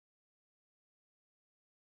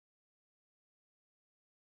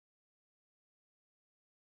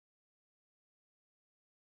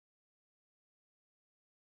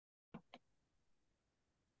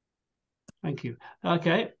Thank you.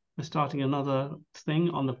 Okay, we're starting another thing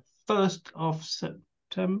on the 1st of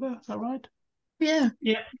September. Is that right? Yeah.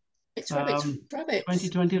 Yeah. It's rabbits.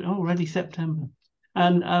 2020, already September.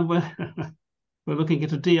 And we're, we're looking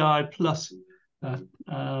at a DIPLUS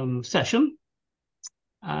session.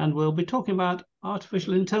 And we'll be talking about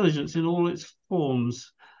artificial intelligence in all its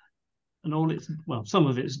forms and all its, well, some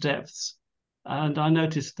of its depths. And I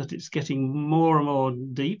noticed that it's getting more and more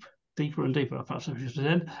deeper and deeper, perhaps I should have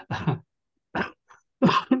said.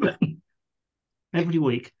 Every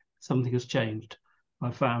week, something has changed,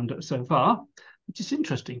 I've found so far, which is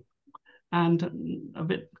interesting and a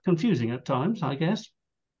bit confusing at times, I guess.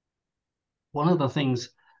 One of the things,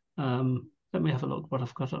 let me have a look what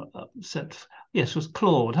I've got set. Yes, was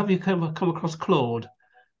Claude. Have you come across Claude?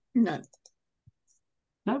 No.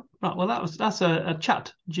 No? Right, well, that's a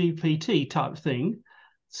chat GPT type thing,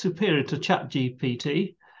 superior to chat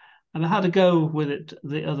GPT. And I had a go with it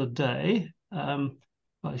the other day.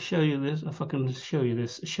 I'll show you this, if I can show you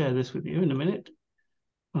this, share this with you in a minute.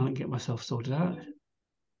 I'll get myself sorted out.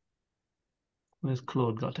 Where's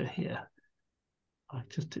Claude got it here? I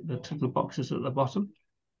just took the boxes at the bottom.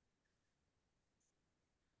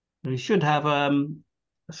 We should have a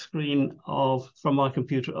screen from my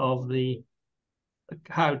computer of the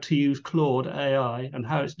how to use Claude AI and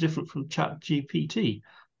how it's different from ChatGPT.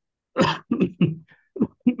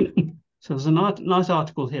 So there's a nice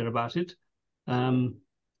article here about it.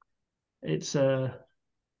 It's a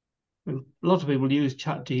lot of people use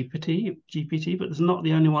GPT, but there's not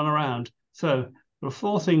the only one around. So there are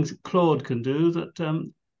 4 things Claude can do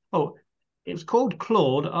that. It's called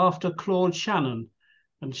Claude after Claude Shannon.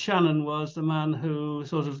 And Shannon was the man who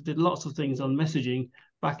sort of did lots of things on messaging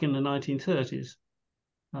back in the 1930s.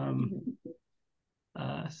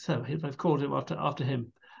 So they've called it after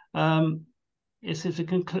him. If it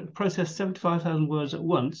can process 75,000 words at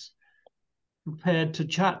once, compared to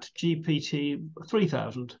Chat GPT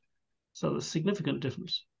 3,000. So there's a significant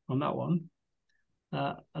difference on that one.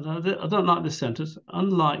 And I don't like this sentence.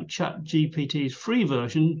 Unlike Chat GPT's free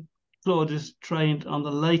version, Claude is trained on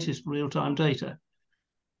the latest real-time data,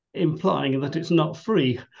 implying that it's not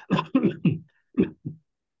free.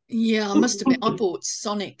 Yeah, I must admit, I bought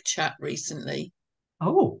Sonic Chat recently.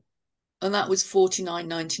 Oh. And that was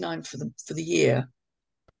 $49.99 for the year.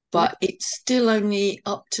 But it's still only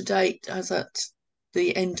up to date as at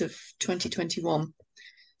the end of 2021.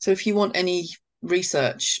 So if you want any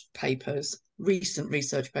recent research papers,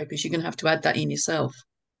 you're going to have to add that in yourself.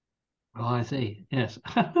 Oh, I see. Yes.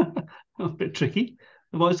 A bit tricky.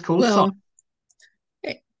 What it's called? Well,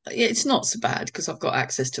 it's not so bad because I've got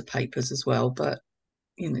access to papers as well. But,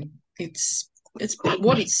 it's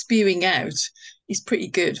what it's spewing out is pretty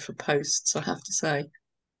good for posts, I have to say.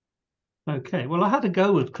 Okay. Well, I had a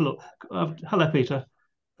go with Claude. Hello, Peter.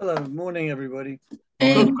 Hello. Morning, everybody.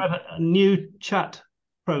 We've got a new chat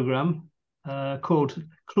program called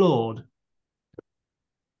Claude,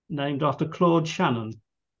 named after Claude Shannon,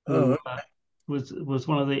 who was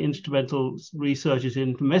one of the instrumental researchers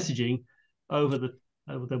in messaging over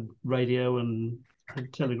the radio and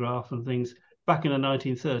telegraph and things back in the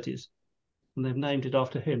 1930s, and they've named it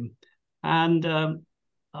after him. And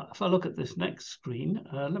if I look at this next screen,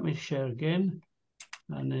 let me share again,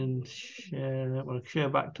 and then share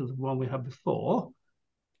back to the one we had before.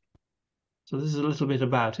 So this is a little bit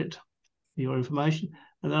about it, for your information.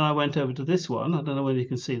 And then I went over to this one. I don't know whether you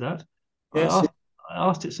can see that. Yes. I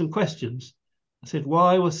asked it some questions. I said,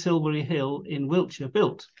 why was Silbury Hill in Wiltshire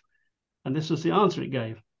built? And this was the answer it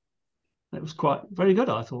gave. It was quite very good,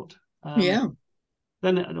 I thought. Yeah.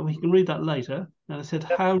 Then we can read that later. And I said,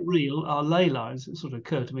 how real are ley lines? It sort of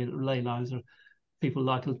occurred to me that ley lines are, people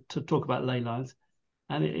like to talk about ley lines.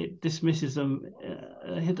 And it dismisses them.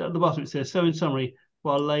 At the bottom it says, so in summary,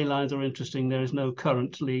 while ley lines are interesting, there is no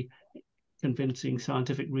currently convincing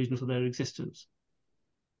scientific reason for their existence,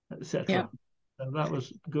 etc. Yeah. So that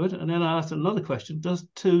was good. And then I asked another question: does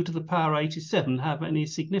 2 to the power 87 have any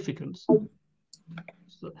significance?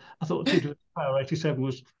 So I thought 2 to the power 87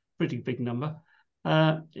 was a pretty big number.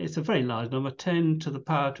 It's a very large number, 10 to the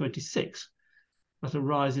power 26, that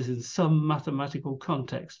arises in some mathematical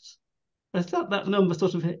contexts. I thought that number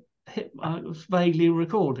sort of hit vaguely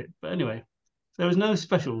recalled it, but anyway, there is no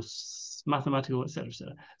special mathematical, etc.,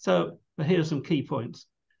 etc. So here are some key points,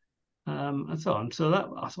 and so on. So that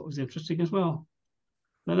I thought was interesting as well.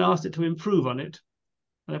 Then I asked it to improve on it,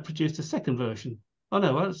 and I produced a second version. Oh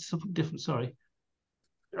no, well, that's something different. Sorry.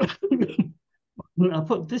 I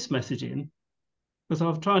put this message in because I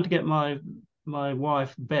was trying to get my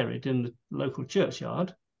wife buried in the local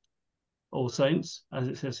churchyard, All Saints, as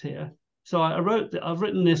it says here. So I've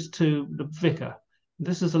written this to the vicar.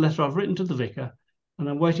 This is a letter I've written to the vicar, and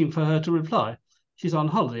I'm waiting for her to reply. She's on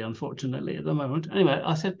holiday, unfortunately, at the moment. Anyway,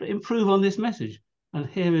 I said, improve on this message. And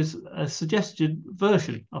here is a suggested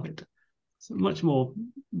version of it. It's much more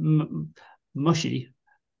mushy,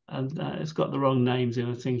 and it's got the wrong names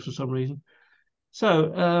in things for some reason.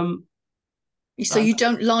 So, you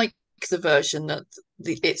don't like the version that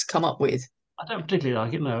it's come up with? I don't particularly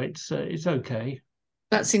like it. No, it's okay.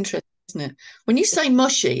 That's interesting, isn't it? When you say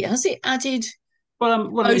mushy, has it added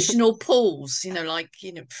emotional pulls?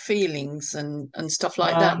 Feelings and stuff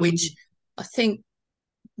like that, which I think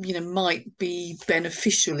might be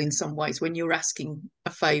beneficial in some ways when you're asking a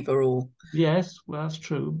favour or. Yes, well, that's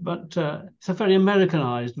true, but it's a very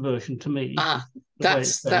Americanized version to me.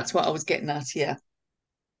 That's what I was getting at. Yeah.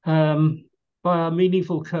 By a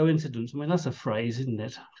meaningful coincidence. I mean, that's a phrase, isn't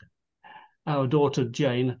it? Our daughter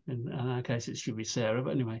Jane, in our case, it should be Sarah,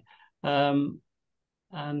 but anyway, and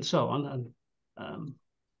so on, and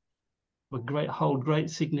hold great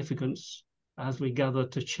significance as we gather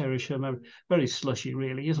to cherish her memory. Very slushy,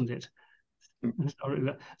 really, isn't it?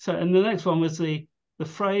 So, and the next one was the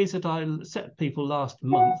phrase that I set people last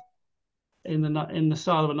month in the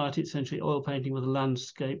style of a 19th century oil painting with a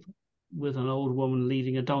landscape with an old woman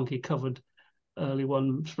leading a donkey covered early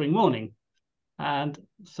one spring morning. And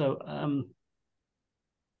so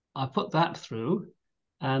I put that through,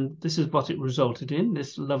 and this is what it resulted in,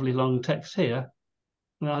 this lovely long text here.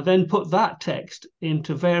 And I then put that text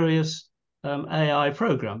into various AI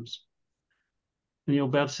programs. And you'll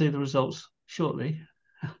be able to see the results shortly.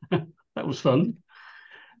 That was fun.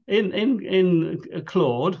 In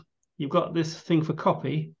Claude, you've got this thing for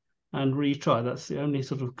copy and retry. That's the only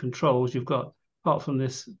sort of controls you've got, apart from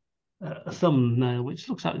this thumbnail, which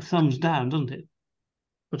looks like thumbs down, doesn't it?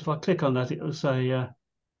 But if I click on that, it will say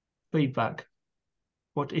feedback.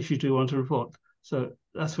 What issue do you want to report? So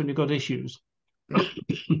that's when you've got issues.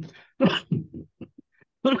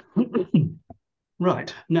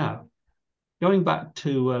 Right, now, going back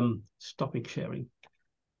to stopping sharing,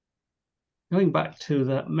 going back to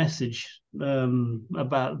that message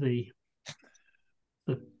about the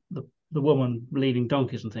woman leading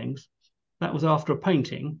donkeys and things, that was after a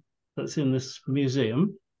painting that's in this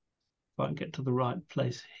museum. If I can get to the right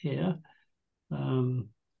place here. What am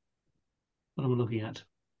I looking at?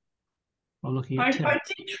 I'm looking at. I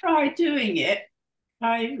did try doing it.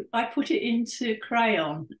 I put it into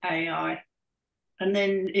Crayon AI and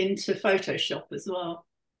then into Photoshop as well.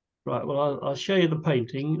 Right, well, I'll show you the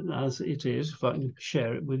painting as it is, if I can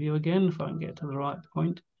share it with you again, if I can get to the right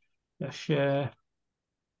point. Share.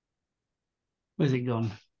 Where's it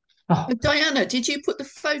gone? Oh. Diana, did you put the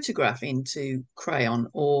photograph into Crayon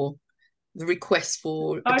or the request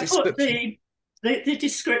for a description? I put the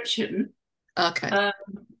description. Okay.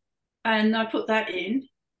 And I put that in.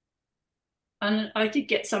 And I did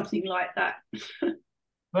get something like that.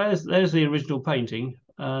 There's the original painting.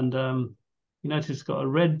 And you notice it's got a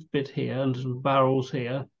red bit here and some barrels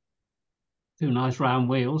here. Two nice round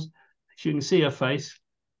wheels. So you can see her face.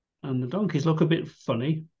 And the donkeys look a bit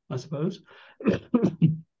funny, I suppose.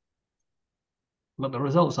 But the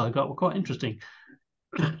results I got were quite interesting.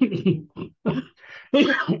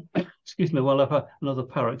 Excuse me while I have another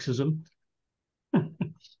paroxysm.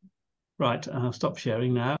 Right, I'll stop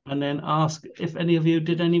sharing now and then ask if any of you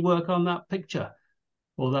did any work on that picture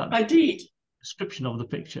or that I did. Description of the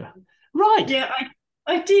picture. Right. Yeah,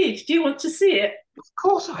 I did. Do you want to see it? Of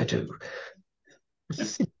course I do.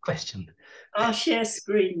 Silly question. I'll share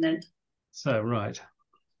screen then. So, right.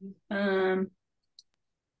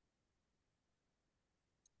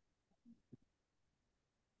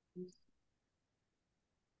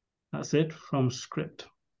 That's it from script.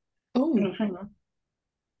 Oh, hang on.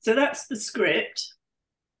 So that's the script.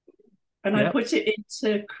 And I put it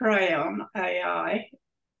into Crayon AI.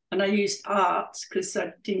 And I used art because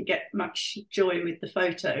I didn't get much joy with the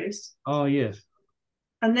photos. Oh, yes.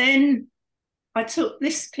 And then I took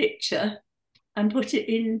this picture and put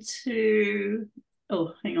it into,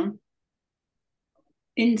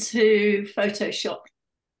 into Photoshop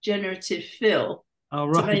generative fill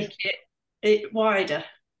to make it wider.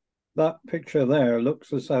 That picture there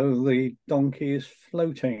looks as though the donkey is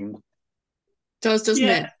floating. Doesn't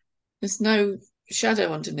it? There's no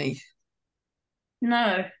shadow underneath.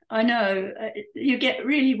 No, I know. You get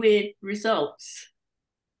really weird results.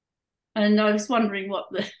 And I was wondering what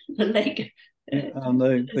the leg, and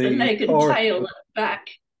the leg and tail at the back.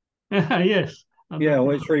 Yes. Yeah,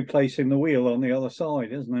 well, it's replacing the wheel on the other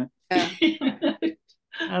side, isn't it? Yeah.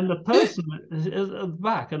 And the person is at the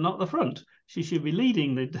back and not the front. She should be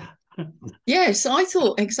leading the... Yes, I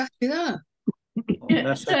thought exactly that.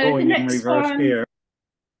 That's going in reverse here.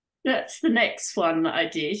 That's the next one that I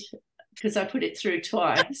did because I put it through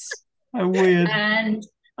twice. How weird. And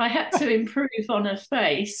I had to improve on her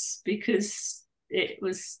face because it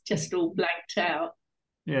was just all blanked out.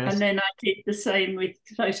 Yes. And then I did the same with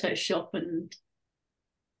Photoshop and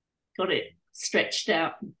got it stretched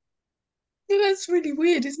out. Yeah, that's really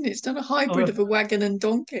weird, isn't it? It's done a hybrid of a wagon and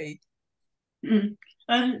donkey. Mm.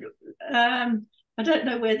 And I don't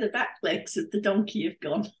know where the back legs of the donkey have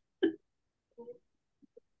gone.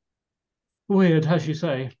 Weird, as you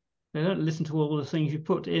say. They don't listen to all the things you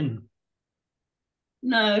put in.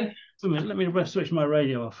 No. Wait a minute, let me switch my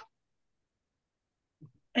radio off.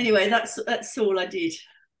 Anyway, that's all I did.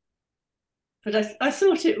 But I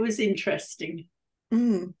thought it was interesting.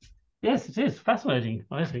 Mm. Yes, it is fascinating,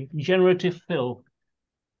 I think. Generative fill.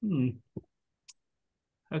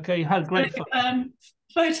 Okay, you had great fun.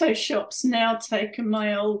 Photoshop's now taken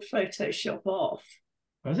my old Photoshop off.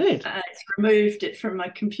 Has it? It's removed it from my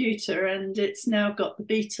computer, and it's now got the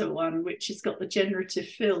beta one, which has got the generative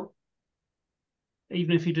fill.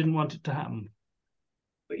 Even if you didn't want it to happen.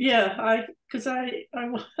 But yeah, because I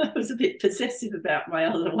was a bit possessive about my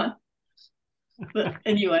other one. But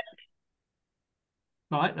anyway.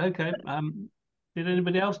 Right, okay. Did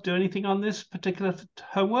anybody else do anything on this particular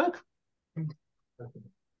homework?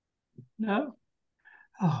 No?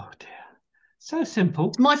 Oh dear. So simple.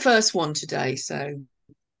 It's my first one today, so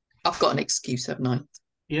I've got an excuse, haven't I?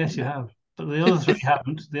 Yes, you have. But the other three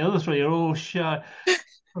haven't. The other three are all shy.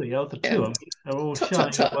 Well, the other two are all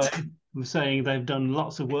shying away from saying they've done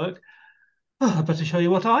lots of work. Oh, I better show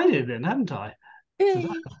you what I did then, hadn't I?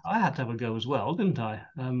 I had to have a go as well, didn't I?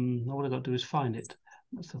 All I've got to do is find it.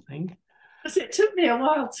 That's the thing. Because it took me a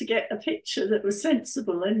while to get a picture that was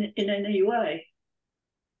sensible in any way.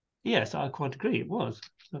 Yes, I quite agree. It was.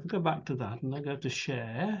 So if I go back to that and I go to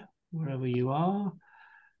share, wherever you are.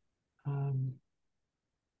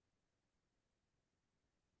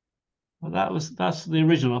 Well, that's the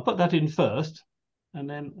original. I put that in first, and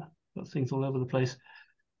then got things all over the place.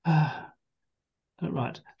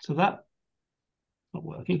 Right. So that's not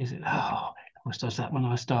working, is it? Oh, it always does that when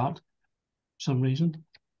I start. For some reason.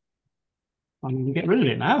 I'm going to get rid of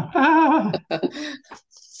it now.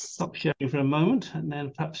 Stop sharing for a moment, and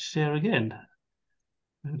then perhaps share again.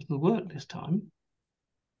 It'll work this time.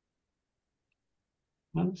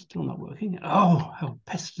 Well, it's still not working. Oh, how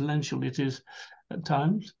pestilential it is at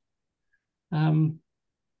times. At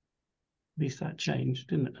least that changed,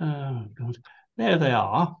 didn't it? Oh, God. There they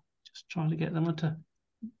are. Just trying to get them to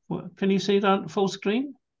work. Can you see that full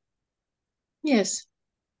screen? Yes.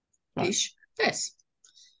 Right. Ish. Yes.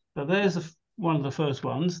 So there's one of the first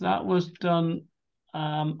ones. That was done.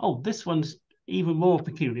 Oh, this one's even more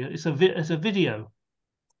peculiar. It's a video.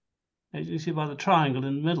 As you see by the triangle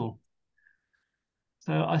in the middle.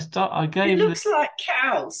 So I gave. It looks like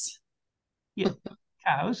cows. Yeah,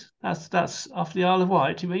 cows. That's off the Isle of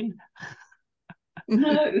Wight. You mean?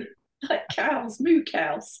 No, like cows, moo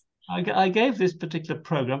cows. I gave this particular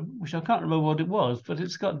program, which I can't remember what it was, but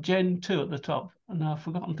it's got Gen 2 at the top, and I've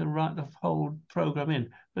forgotten to write the whole program in.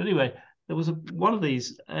 But anyway, there was one of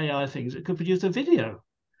these AI things that could produce a video.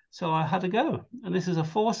 So I had to go. And this is a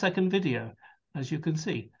 4-second video, as you can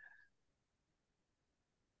see.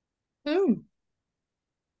 Oh.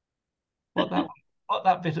 What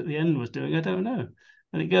that bit at the end was doing, I don't know.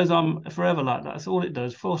 And it goes on forever like that. That's all it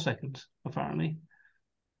does, 4 seconds, apparently.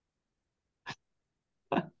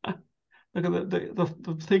 Look at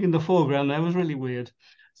the thing in the foreground there was really weird.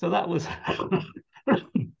 So that was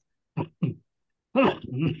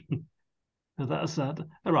so that's that.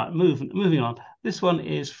 All right, moving on. This one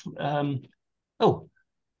is oh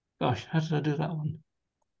gosh, how did I do that one?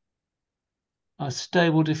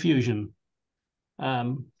 Stable diffusion. I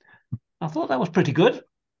thought that was pretty good.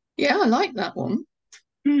 Yeah, I like that one.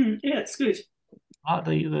 Yeah, it's good. Like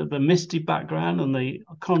the misty background and the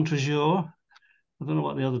contre-jour. I don't know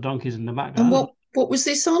what the other donkeys in the background. And what was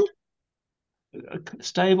this on?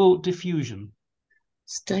 Stable diffusion.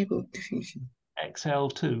 Stable diffusion.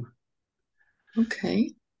 XL2.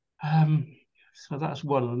 Okay. So that's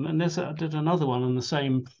one of them. And I did another one on the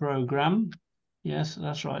same program. Yes,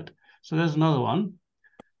 that's right. So there's another one.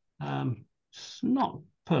 It's not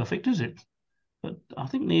perfect, is it? But I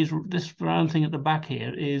think this round thing at the back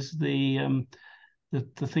here is the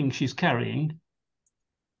thing she's carrying.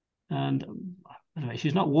 And anyway,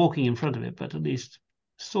 she's not walking in front of it, but at least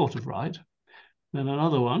sort of right. Then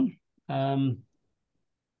another one.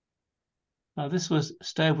 This was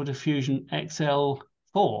Stable Diffusion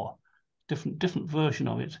XL4, different version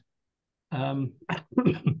of it. I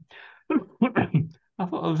thought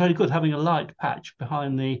it was very good having a light patch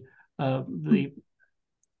behind the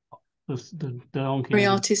the donkey. Very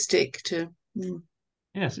artistic to.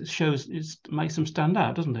 Yes, it makes them stand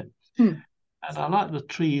out, doesn't it? And I like the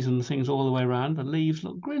trees and things all the way around. The leaves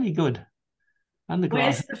look really good, and the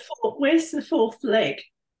grass. Where's the fourth leg?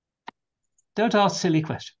 Don't ask silly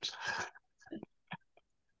questions.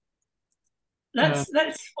 That's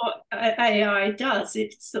what AI does.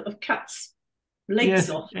 It sort of cuts legs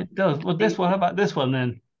off. It does. Well, this one. How about this one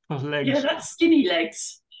then? Those legs. Yeah, that's skinny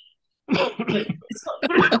legs.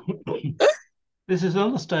 This is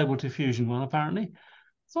another stable diffusion one, apparently.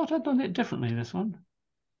 Thought I'd done it differently, this one.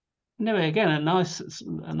 Anyway, again, a nice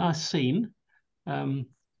scene. And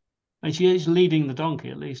she is leading the donkey,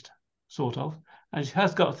 at least, sort of. And she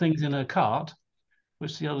has got things in her cart,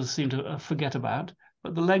 which the others seem to forget about.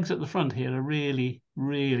 But the legs at the front here are really,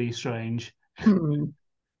 really strange.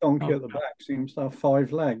 Donkey at the back seems to have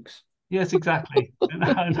 5 legs. Yes, exactly.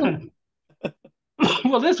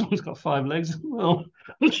 Well, this one's got 5 legs. Well,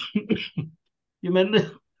 you meant this?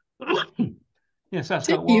 Yes, that's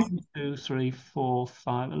got 1, 2, 3, 4,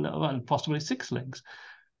 5, and possibly 6 legs.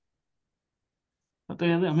 But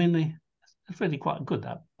it's really quite good,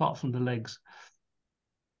 that, apart from the legs.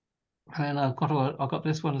 And I've got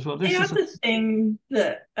this one as well. The other thing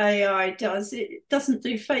that AI does, it doesn't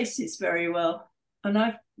do faces very well, and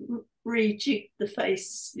I've rejigged the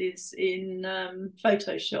faces in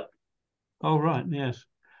Photoshop. Oh right, yes.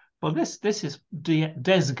 Well, this is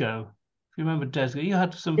Dezgo. If you remember Dezgo, you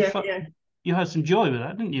had some fun. Yeah. You had some joy with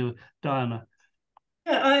that, didn't you, Diana?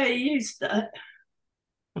 Yeah, I used that.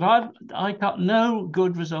 But I got no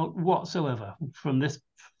good result whatsoever from this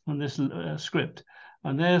script.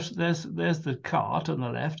 And there's the cart on the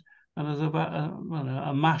left, and there's about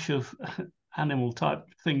a mash of animal type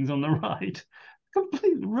things on the right.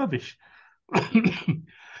 Complete rubbish. In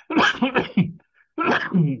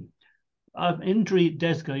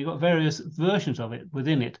Dezgo, you've got various versions of it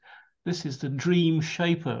within it. This is the Dream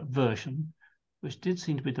Shaper version, which did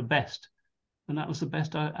seem to be the best, and that was the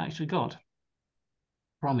best I actually got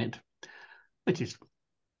from it. Which is,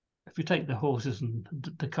 if you take the horses and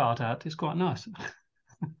the cart out, it's quite nice.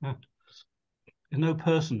 There's no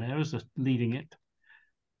person there as leading it.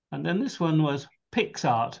 And then this one was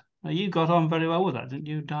PixArt. Now you got on very well with that, didn't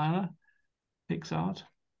you, Diana? PixArt.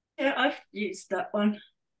 Yeah, I've used that one.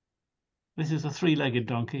 This is a 3-legged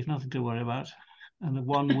donkey, nothing to worry about, and a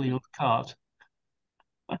 1-wheeled cart.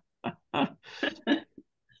 I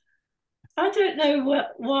don't know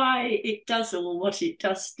why it does all what it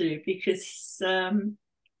does do, because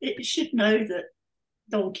it should know that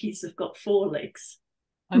donkeys have got 4 legs.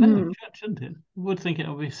 I know, it shouldn't it? I would think it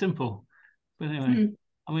would be simple. But anyway,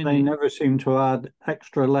 they never seem to add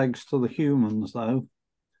extra legs to the humans, though.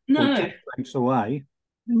 No. Or take legs away.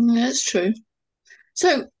 That's true.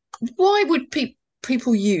 So why would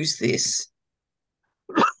people use this?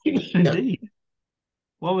 Indeed.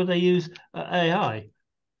 Why would they use AI?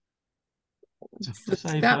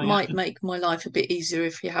 That might make my life a bit easier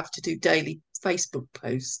if you have to do daily Facebook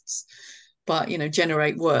posts, but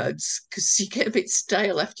generate words, because you get a bit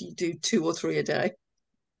stale after you do 2 or 3 a day.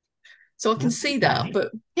 So I can see that,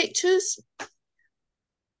 but pictures,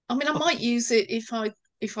 I might use it if I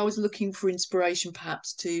was looking for inspiration,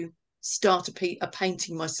 perhaps to start a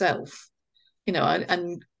painting myself,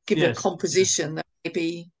 and give it a composition that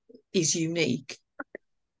maybe is unique.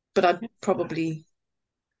 But I'd probably.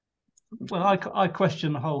 Well, I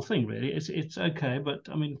question the whole thing, really. It's okay, but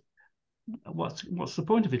what's the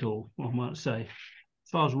point of it all, one might say? As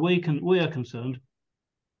far as we are concerned,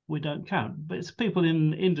 we don't count. But it's people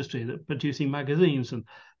in industry that are producing magazines and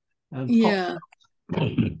yeah.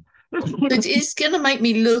 But it's going to make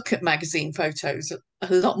me look at magazine photos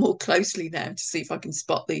a lot more closely now to see if I can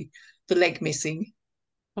spot the leg missing.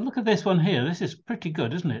 But look at this one here. This is pretty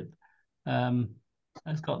good, isn't it?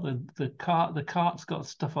 It's got the cart. The cart's got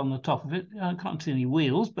stuff on the top of it. I can't see any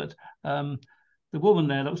wheels, but the woman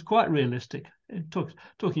there looks quite realistic.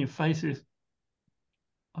 Talking of faces.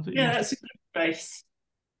 Yeah, that's a good face.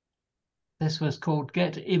 This was called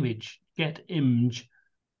Get Image. There,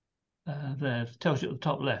 it tells you at the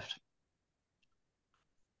top left.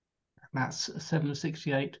 And that's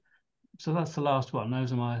 768. So that's the last one.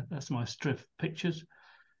 That's my strip pictures.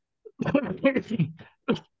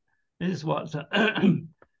 This is what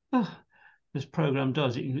this program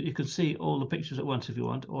does. You can see all the pictures at once if you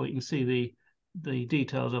want, or you can see the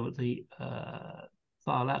details of it, the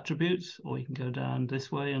file attributes, or you can go down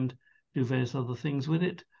this way and do various other things with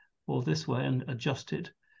it, or this way and adjust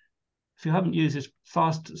it. If you haven't used this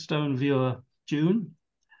Fast Stone Viewer June.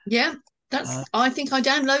 Yeah, I think I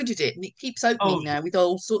downloaded it and it keeps opening now with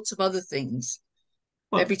all sorts of other things.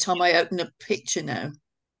 Well, every time I open a picture now.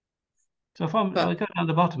 So if I go down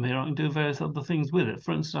the bottom here, I can do various other things with it.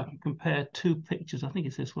 For instance, I can compare two pictures. I think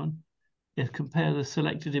it's this one. Yeah, compare the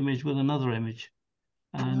selected image with another image,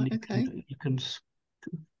 and you can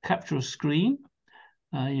capture a screen.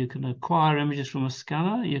 You can acquire images from a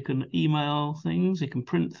scanner. You can email things. You can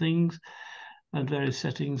print things at various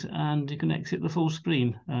settings, and you can exit the full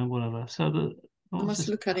screen, whatever. So I must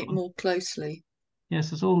look at it more closely. Yes,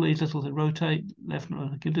 there's all these little things. Rotate left and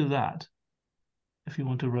right. You can do that if you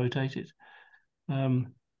want to rotate it. I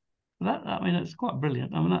mean, it's quite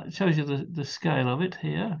brilliant. I mean, that shows you the scale of it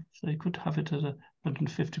here. So you could have it at a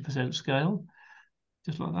 150% scale,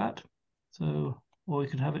 just like that. So, or you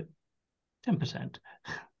could have it 10%,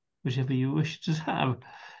 whichever you wish to have.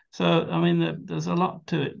 So, I mean, there's a lot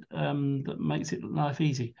to it that makes it life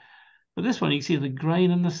easy. But this one, you can see the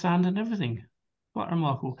grain and the sand and everything. Quite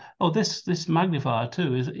remarkable. Oh, this magnifier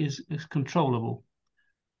too is controllable.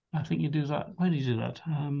 I think you do that. Where do you do that?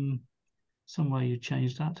 Somewhere you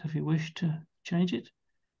change that if you wish to change it.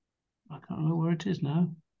 I can't remember where it is now.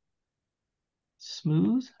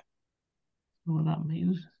 Smooth. What that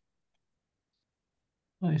means.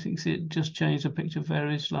 I think it just changed the picture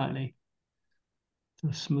very slightly to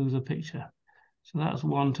a smoother picture. So that's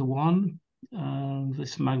 1:1.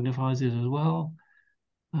 This magnifies it as well.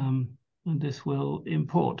 And this will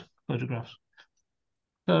import photographs.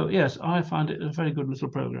 So yes, I find it a very good little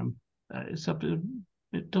program.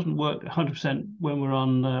 It doesn't work 100% when we're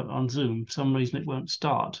on Zoom. For some reason it won't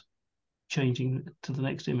start changing to the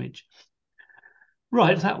next image.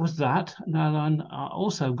 Right, that was that. Now then, I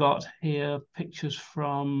also got here pictures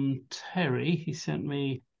from Terry. He sent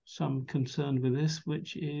me some concern with this,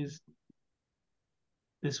 which is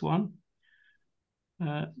this one.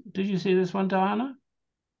 Did you see this one, Diana?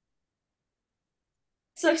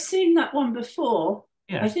 So I've seen that one before.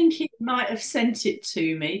 Yeah. I think he might have sent it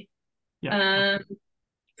to me. Yeah.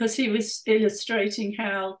 Because he was illustrating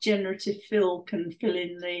how generative fill can fill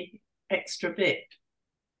in the extra bit.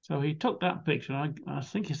 So he took that picture. I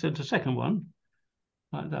think he sent a second one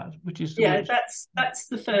like that, which is that's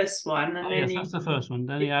the first one, and then yes, that's the first one.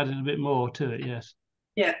 Then he added a bit more to it. Yes.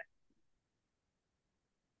 Yeah.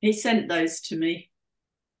 He sent those to me.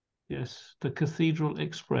 Yes, the Cathedral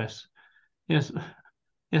Express. Yes,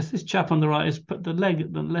 yes. This chap on the right is put the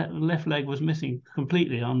left leg was missing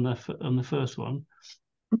completely on the first one.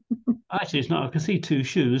 Actually, it's not. I can see two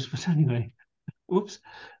shoes, but anyway, whoops,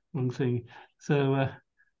 wrong thing. So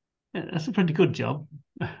yeah, that's a pretty good job.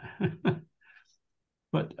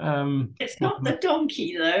 But it's not the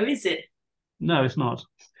donkey though, is it? No, it's not.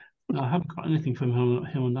 No, I haven't got anything from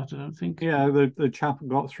him on that, I don't think. Yeah, the chap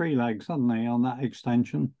got 3 legs, hasn't he, on that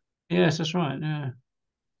extension? Yes, that's right. Yeah.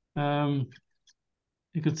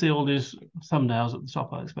 You could see all these thumbnails at the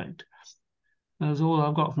top, I expect. That's all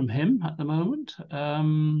I've got from him at the moment. How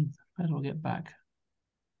do I get back?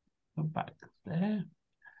 Go back there.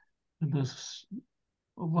 And there's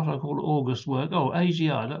what I call August work. Oh,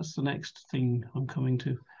 AGI, that's the next thing I'm coming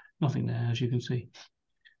to. Nothing there, as you can see.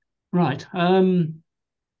 Right.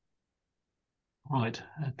 Right.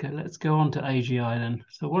 Okay, let's go on to AGI then.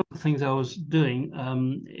 So one of the things I was doing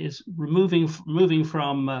is moving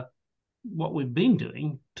from what we've been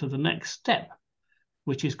doing to the next step,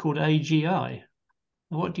 which is called AGI.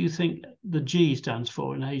 What do you think the G stands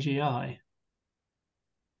for in AGI?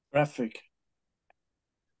 Graphic.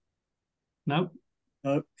 No.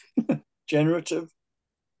 No. Generative.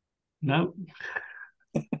 No.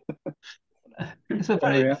 It's a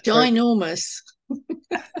very ginormous.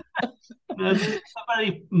 It's a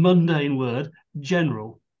very mundane word.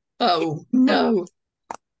 General. Oh no.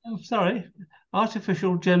 Oh, sorry.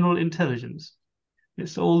 Artificial general intelligence.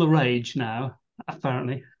 It's all the rage now,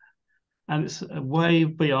 apparently, and it's way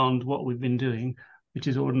beyond what we've been doing, which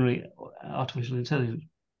is ordinary artificial intelligence.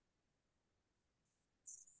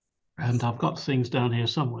 And I've got things down here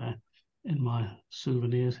somewhere in my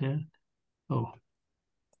souvenirs here. Oh,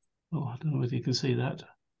 I don't know whether you can see that.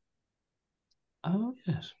 Oh,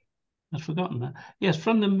 yes. I'd forgotten that. Yes,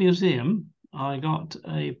 from the museum, I got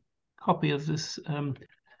a copy of this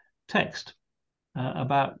text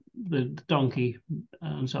about the donkey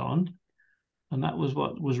and so on. And that was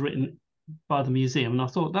what was written by the museum. And I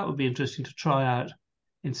thought that would be interesting to try out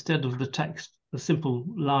instead of the text, the simple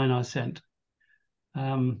line I sent.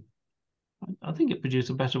 I think it produced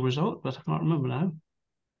a better result, but I can't remember now.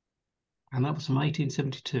 And that was from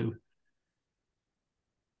 1872.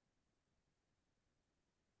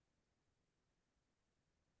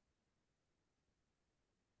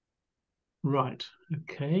 Right,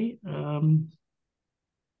 okay. I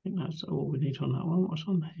think that's all we need on that one. What's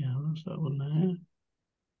on here? That's that one there.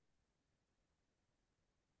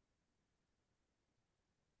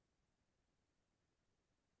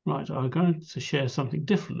 Right, I'm going to share something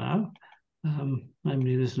different now,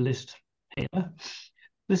 namely this list here.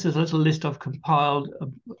 This is a little list I've compiled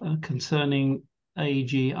concerning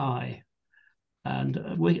AGI. And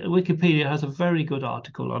Wikipedia has a very good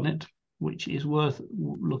article on it, which is worth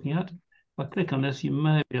looking at. If I click on this, you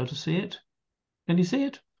may be able to see it. Can you see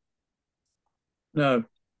it? No.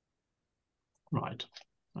 Right.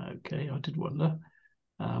 Okay, I did wonder.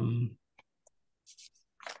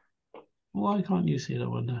 Why can't you see it, I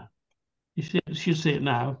wonder? You should see it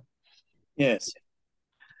now. Yes.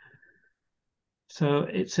 So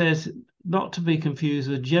it says not to be confused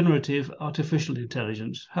with generative artificial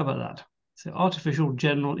intelligence. How about that? So artificial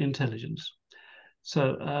general intelligence.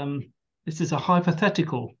 So this is a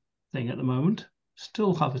hypothetical thing at the moment,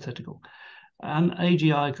 still hypothetical. And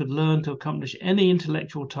AGI could learn to accomplish any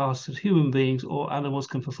intellectual tasks that human beings or animals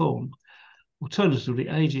can perform. Alternatively,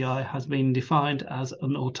 AGI has been defined as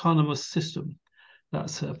an autonomous system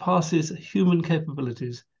that surpasses human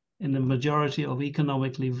capabilities in the majority of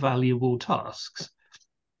economically valuable tasks.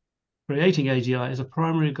 Creating AGI is a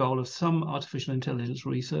primary goal of some artificial intelligence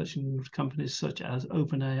research in companies such as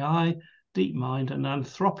OpenAI, DeepMind, and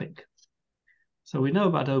Anthropic. So we know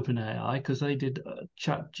about OpenAI because they did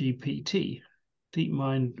ChatGPT.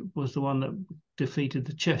 DeepMind was the one that defeated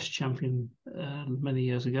the chess champion many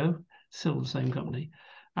years ago, still the same company.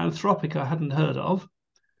 Anthropic I hadn't heard of,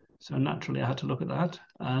 so naturally I had to look at that,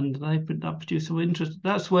 and they produced some interest.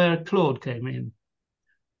 That's where Claude came in.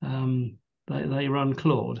 They run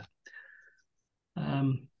Claude.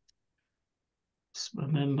 And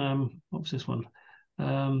then what was this one?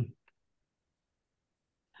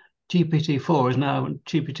 GPT-4 is now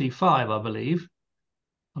GPT-5, I believe,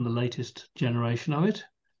 on the latest generation of it.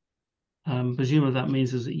 Presumably that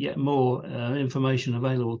means there's yet more information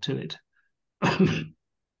available to it.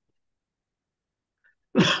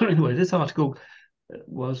 Anyway, this article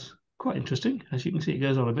was quite interesting. As you can see, it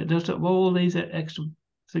goes on a bit. There's all these extra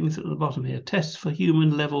things at the bottom here. Tests for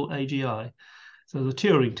human level AGI. So the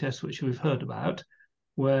Turing test, which we've heard about,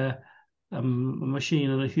 where a machine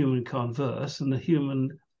and a human converse, and the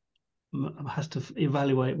human has to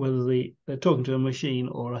evaluate whether they're talking to a machine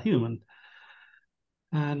or a human.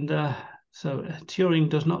 And so Turing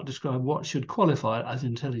does not describe what should qualify as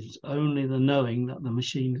intelligence, only the knowing that the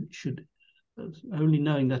machine should, only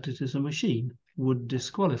knowing that it is a machine would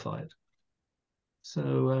disqualify it.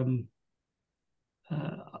 So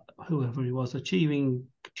whoever he was, achieving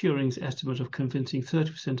Turing's estimate of convincing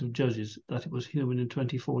 30% of judges that it was human in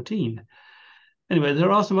 2014. Anyway,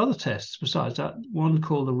 there are some other tests besides that, one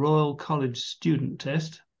called the Royal College Student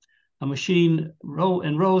Test. A machine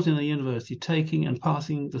enrolls in a university taking and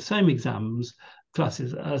passing the same exams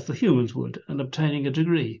classes as the humans would and obtaining a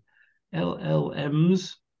degree.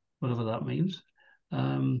 LLMs, whatever that means,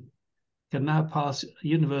 can now pass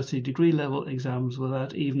university degree level exams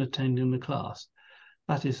without even attending the class.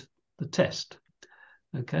 That is the test.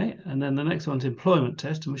 Okay, and then the next one's employment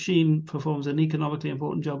test. A machine performs an economically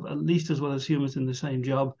important job at least as well as humans in the same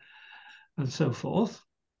job, and so forth.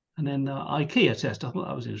 And then the IKEA test, I thought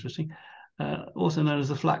that was interesting, also known as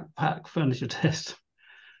the flat pack furniture test,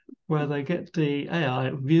 where they get the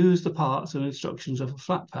AI, views the parts and instructions of a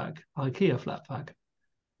flat pack, IKEA flat pack,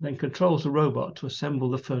 then controls the robot to assemble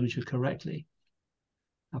the furniture correctly.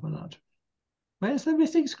 How about that? Where's the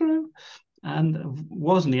missing screw? And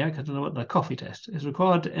Wozniak, I don't know what, the coffee test, is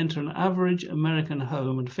required to enter an average American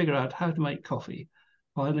home and figure out how to make coffee.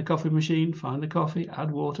 Find the coffee machine, find the coffee, add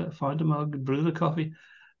water, find a mug, brew the coffee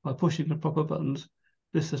by pushing the proper buttons.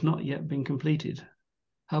 This has not yet been completed.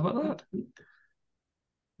 How about that?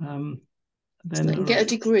 Then so they can get a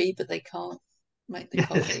degree, but they can't make the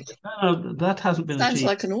coffee. No, that hasn't been Sounds achieved.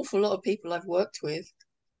 like an awful lot of people I've worked with.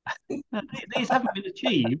 No, these haven't been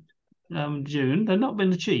achieved. June, they've not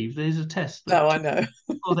been achieved. There's a test that I know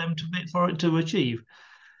for them for it to achieve.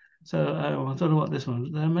 So I don't know what this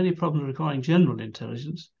one. There are many problems requiring general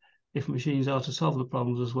intelligence if machines are to solve the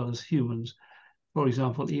problems as well as humans. For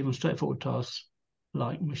example, even straightforward tasks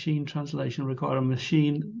like machine translation require a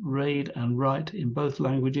machine read and write in both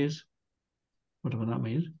languages, whatever that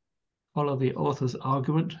means, follow the author's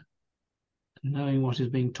argument, knowing what is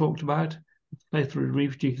being talked about, faithfully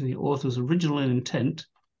reproducing the author's original intent.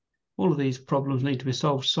 All of these problems need to be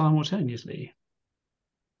solved simultaneously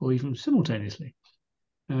or even simultaneously.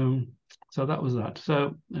 So that was that.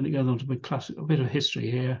 So, and it goes on to be classic, a bit of history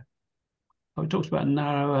here. It talks about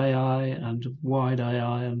narrow AI and wide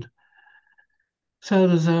AI, and so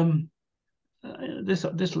there's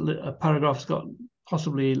this paragraph's got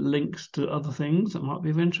possibly links to other things that might be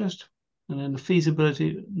of interest, and then the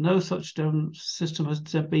feasibility. No such system has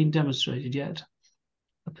been demonstrated yet.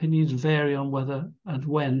 opinions vary on whether and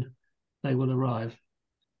when they will arrive.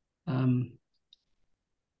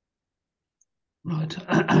 Right.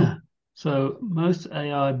 So most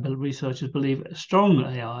AI researchers believe strong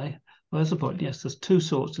AI, well, that's the point. Yes, there's two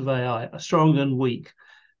sorts of AI, strong and weak.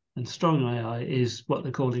 And strong AI is what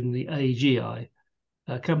they're calling the AGI,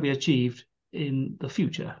 can be achieved in the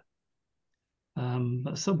future.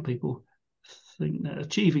 But some people think that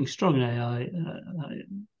achieving strong AI,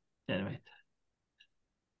 anyway,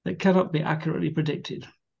 it cannot be accurately predicted.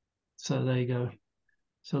 So there you go.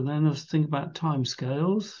 So then let's think about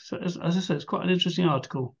timescales. So as I said, it's quite an interesting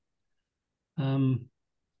article.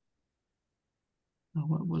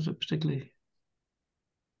 What was it particularly?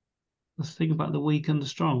 Let's think about the weak and the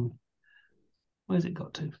strong. Where's it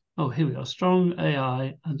got to? Oh, here we are. Strong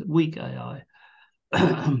AI and weak AI.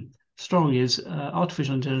 Strong is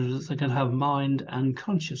artificial intelligence that can have mind and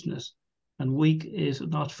consciousness. And weak is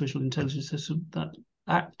an artificial intelligence system that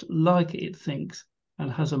acts like it thinks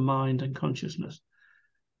and has a mind and consciousness.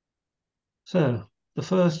 So the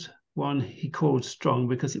first one he called strong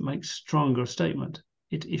because it makes stronger a statement.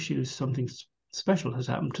 It issues something special has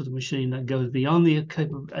happened to the machine that goes beyond the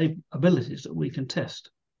abilities that we can test.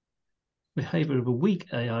 Behavior of a weak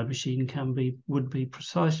AI machine would be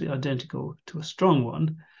precisely identical to a strong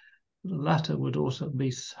one. The latter would also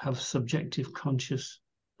have subjective conscious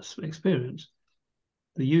experience.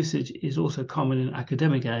 The usage is also common in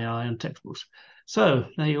academic AI and textbooks. So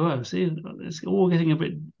there you are. See, it's all getting a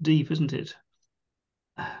bit deep, isn't it?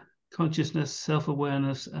 Consciousness,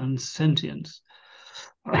 self-awareness, and sentience.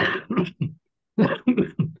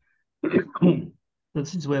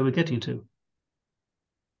 This is where we're getting to.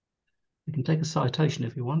 You can take a citation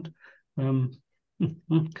if you want.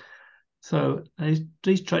 So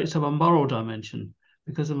these traits have a moral dimension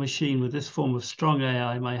because a machine with this form of strong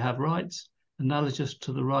AI may have rights analogous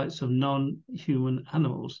to the rights of non-human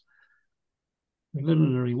animals.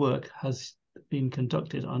 Preliminary work has been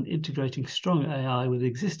conducted on integrating strong AI with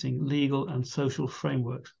existing legal and social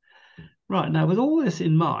frameworks. Right, now with all this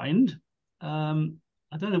in mind, I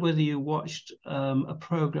don't know whether you watched a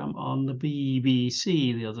program on the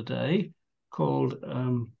BBC the other day called,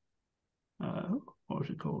 what was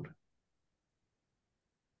it called?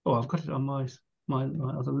 Oh, I've got it on my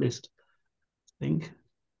other list, I think.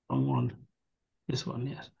 Wrong one. This one,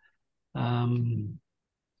 yes. Well,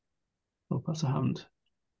 perhaps I haven't.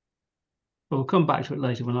 But we'll come back to it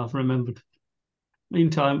later when I've remembered.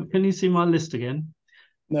 Meantime, can you see my list again?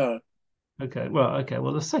 No. Okay,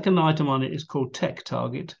 well, the second item on it is called Tech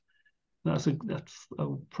Target. That's a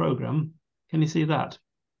program. Can you see that?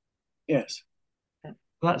 Yes.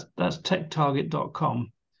 That's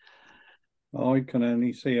techtarget.com. I can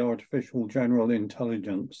only see artificial general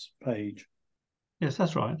intelligence page. Yes,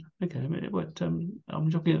 that's right. Okay, I'm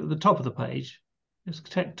looking at the top of the page. It's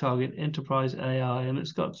Tech Target Enterprise AI, and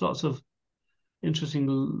it's got lots of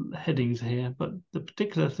interesting headings here. But the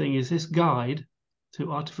particular thing is this guide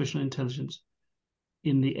to artificial intelligence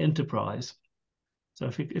in the enterprise. So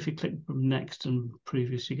if you click from next and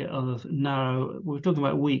previous, you get other narrow. We were talking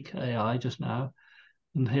about weak AI just now,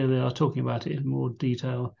 and here they are talking about it in more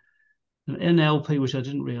detail. And NLP, which I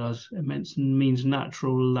didn't realize, means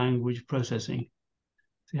natural language processing.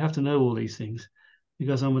 So you have to know all these things. It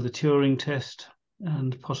goes on with the Turing test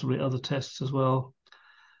and possibly other tests as well.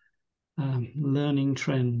 Learning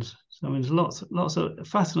trends. So I mean, there's lots of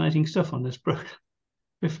fascinating stuff on this book.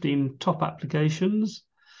 15 top applications.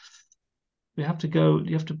 You have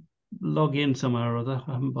to log in somewhere or other.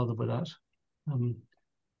 I haven't bothered with that.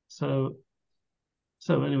 So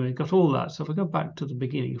anyway, got all that. So if I go back to the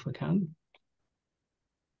beginning, if I can.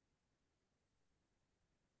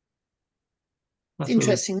 It's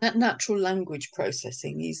interesting that natural language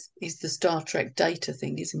processing is the Star Trek data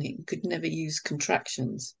thing, isn't it? You could never use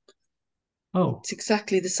contractions. Oh, it's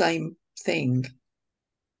exactly the same thing.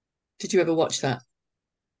 Did you ever watch that?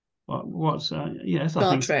 What's yes,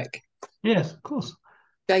 Star Trek. Yes, of course.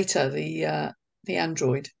 Data, the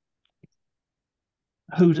android.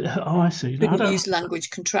 I see. Couldn't use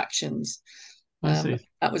language contractions. I see.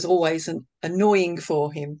 That was always annoying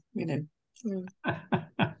for him, you know.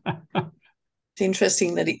 It's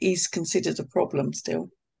interesting that it is considered a problem still,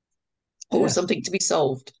 or something to be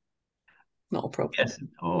solved, not a problem. Yes,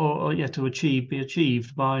 or to be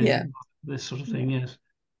achieved by this sort of thing. Yes.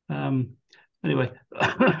 Anyway,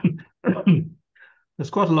 there's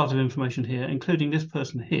quite a lot of information here, including this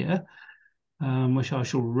person here, which I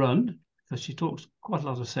shall run because she talks quite a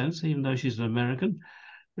lot of sense, even though she's an American.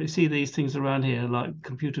 But you see these things around here like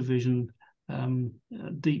computer vision,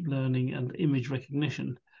 deep learning, and image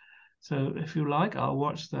recognition. So if you like, I'll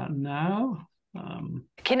watch that now.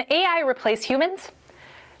 Can AI replace humans?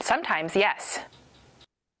 Sometimes, yes.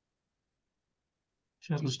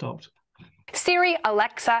 She hasn't stopped. Siri,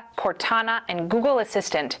 Alexa, Cortana, and Google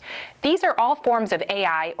Assistant. These are all forms of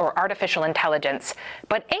AI or artificial intelligence,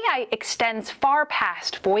 but AI extends far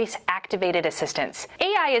past voice-activated assistants.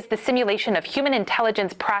 AI is the simulation of human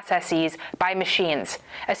intelligence processes by machines,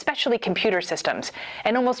 especially computer systems,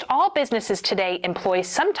 and almost all businesses today employ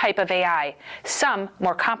some type of AI, some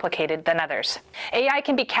more complicated than others. AI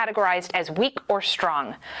can be categorized as weak or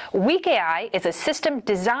strong. Weak AI is a system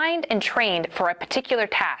designed and trained for a particular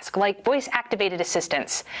task, like voice-activated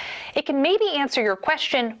assistants. It can maybe answer your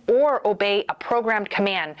question or obey a programmed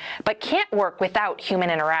command, but can't work without human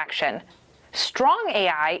interaction. Strong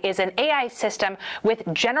AI is an AI system with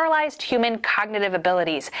generalized human cognitive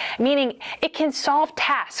abilities, meaning it can solve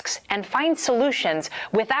tasks and find solutions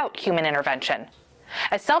without human intervention.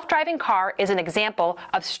 A self-driving car is an example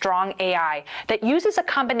of strong AI that uses a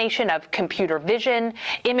combination of computer vision,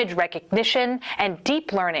 image recognition, and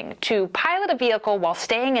deep learning to pilot a vehicle while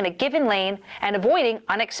staying in a given lane and avoiding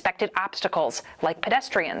unexpected obstacles, like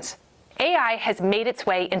pedestrians. AI has made its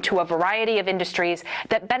way into a variety of industries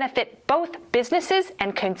that benefit both businesses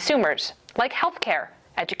and consumers, like healthcare,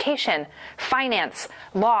 education, finance,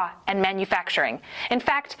 law, and manufacturing. In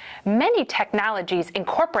fact, many technologies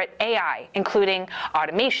incorporate AI, including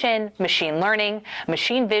automation, machine learning,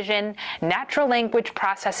 machine vision, natural language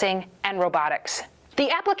processing, and robotics.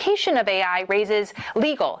 The application of AI raises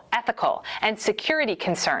legal, ethical, and security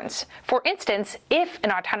concerns. For instance, if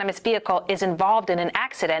an autonomous vehicle is involved in an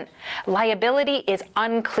accident, liability is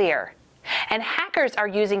unclear. And hackers are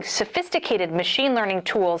using sophisticated machine learning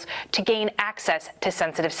tools to gain access to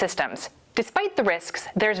sensitive systems. Despite the risks,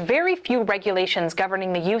 there's very few regulations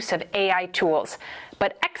governing the use of AI tools,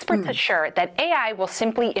 but experts assure that AI will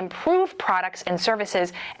simply improve products and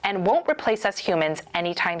services and won't replace us humans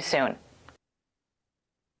anytime soon.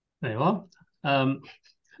 There you are.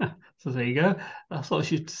 So there you go. I thought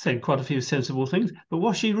she said quite a few sensible things, but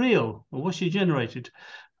was she real or was she generated?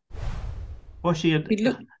 Was she?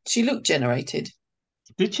 She looked generated.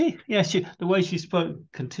 Did she? Yeah, the way she spoke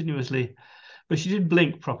continuously, but she did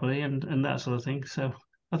blink properly and that sort of thing. So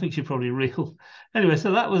I think she's probably real. Anyway,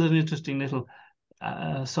 so that was an interesting little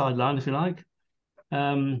sideline, if you like.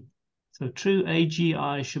 So true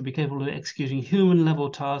AGI should be capable of executing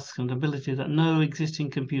human-level tasks and ability that no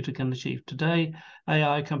existing computer can achieve. Today,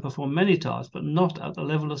 AI can perform many tasks, but not at the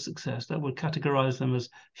level of success that would categorize them as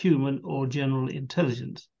human or general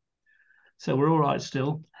intelligence. So we're all right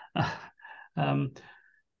still. An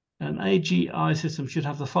AGI system should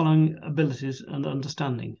have the following abilities and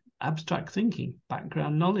understanding: abstract thinking,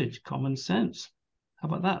 background knowledge, common sense. How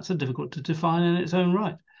about that? So difficult to define in its own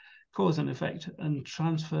right. Cause and effect and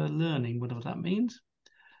transfer learning, whatever that means.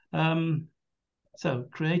 So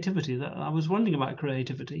creativity. That I was wondering about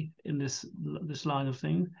creativity in this line of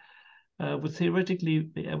thing. Would theoretically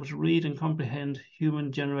be able to read and comprehend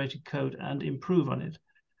human-generated code and improve on it.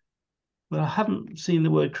 But I haven't seen the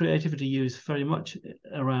word creativity used very much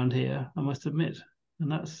around here, I must admit. And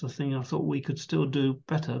that's the thing I thought we could still do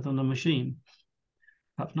better than a machine.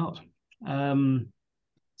 Perhaps not.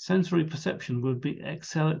 Sensory perception would be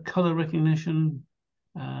excel at color recognition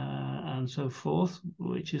and so forth,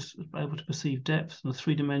 which is able to perceive depth and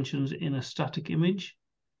 3 dimensions in a static image.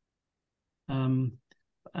 And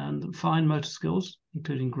fine motor skills,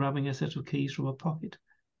 including grabbing a set of keys from a pocket.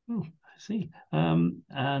 Oh, I see.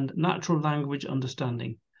 And natural language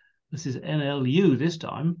understanding. This is NLU this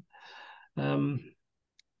time,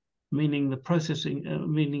 meaning the processing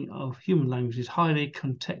meaning of human language is highly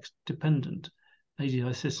context dependent.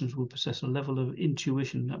 AGI systems will possess a level of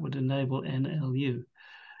intuition that would enable NLU.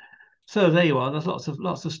 So there you are. There's lots of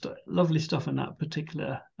lovely stuff in that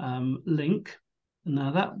particular link.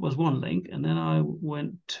 Now that was one link, and then I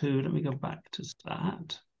went to, let me go back to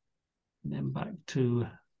that, and then back to,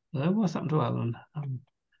 what's happened to Alan?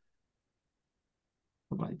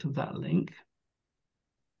 Go back to that link.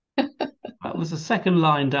 That was the second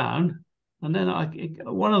line down. And then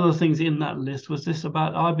one of the things in that list was this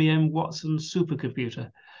about IBM Watson supercomputer.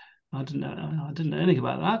 I didn't know anything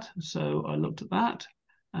about that, so I looked at that,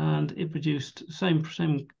 and it produced same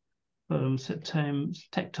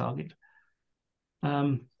tech target.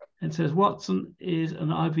 It says Watson is an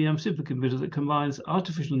IBM supercomputer that combines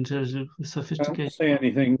artificial intelligence with sophisticated. I don't see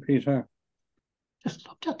anything, Peter. Just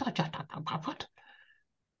look at that. What?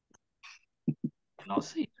 Cannot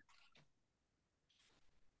see it.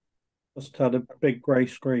 Just had a big grey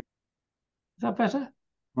screen. Is that better?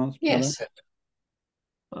 That's Yes.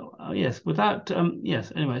 better. Yes, without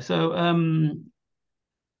yes. Anyway, so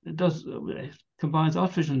it does it combines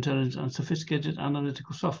artificial intelligence and sophisticated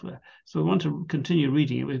analytical software. So we want to continue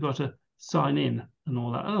reading it. We've got to sign in and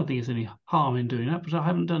all that. I don't think there's any harm in doing that, but I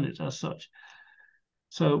haven't done it as such.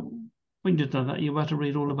 So when you've done that, you're about to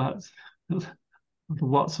read all about the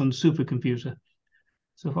Watson supercomputer.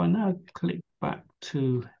 So if I now click back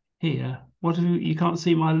to here, what have you can't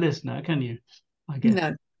see my list now, can you? I guess.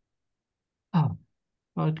 No. Oh,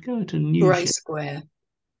 I'd go to new Grey share. square.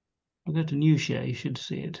 I'll go to new share, you should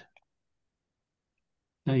see it.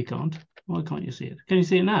 No, you can't. Why can't you see it? Can you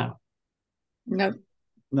see it now? No.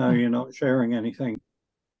 No, you're not sharing anything.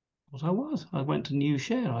 What I was. I went to new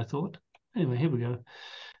share, I thought. Anyway, here we go.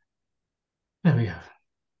 There we go.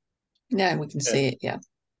 Now we can see it, yeah.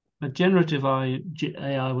 The generative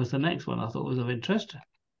AI was the next one I thought was of interest.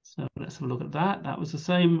 So let's have a look at that. That was the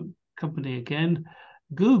same company again.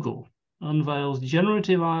 Google unveils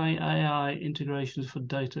generative AI integrations for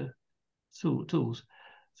data tools.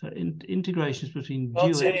 So integrations between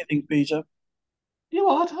Can't see anything, Peter. You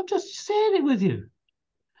know what? I'm just sharing it with you.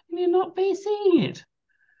 And you're not be seeing it.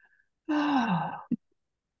 How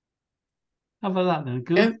about that then?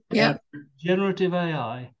 Good. Yeah. Generative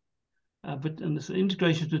AI. And there's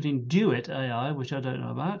integrations between Duet AI, which I don't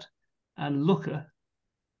know about, and LoRA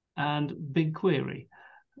and BigQuery.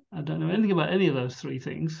 I don't know anything about any of those three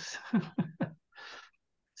things.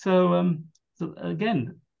 So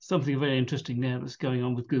again, something very interesting there that's going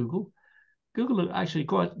on with Google. Google are actually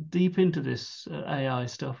quite deep into this AI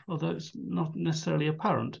stuff, although it's not necessarily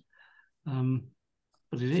apparent.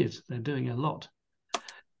 But it is. They're doing a lot.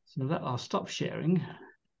 So that I'll stop sharing,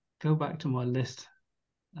 go back to my list,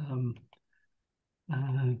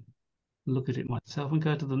 look at it myself, and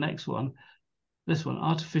go to the next one. This one,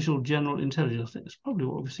 artificial general intelligence. It's probably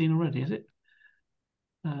what we've seen already, is it?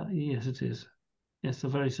 Yes, it is. Yes, the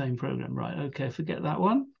very same program. Right. Okay, forget that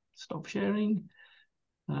one. Stop sharing.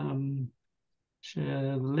 Share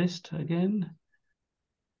the list again.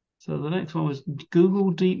 So the next one was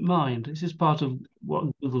Google DeepMind. This is part of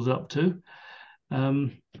what Google's up to.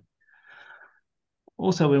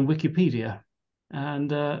 Also in Wikipedia. And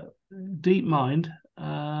DeepMind,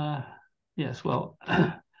 yes, well,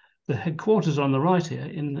 the headquarters on the right here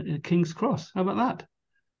in King's Cross. How about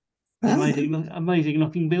that? Amazing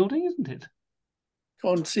looking building, isn't it?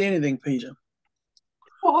 Can't see anything, Peter.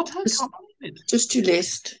 What? I can't believe it. Just your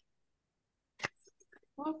list.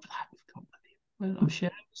 Well, I'm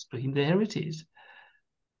sharing the screen. There it is.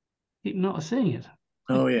 Keep not seeing it.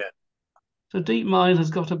 Oh, yeah. So DeepMind has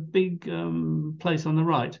got a big place on the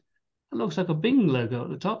right. It looks like a Bing logo at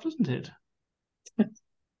the top, doesn't it?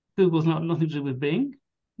 Google's nothing to do with Bing,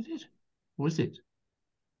 is it? Or is it?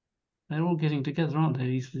 They're all getting together, aren't they,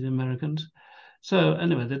 these Americans? So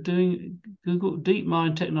anyway, they're doing Google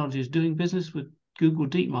DeepMind Technologies doing business with Google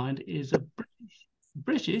DeepMind is a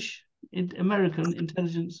British American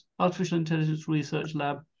artificial intelligence research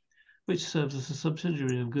lab, which serves as a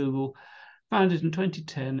subsidiary of Google. Founded in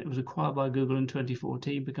 2010, it was acquired by Google in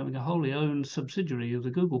 2014, becoming a wholly owned subsidiary of the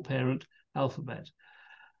Google parent, Alphabet,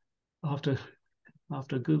 after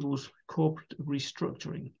Google's corporate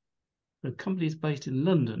restructuring. The company is based in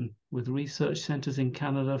London with research centers in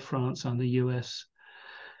Canada, France, and the US.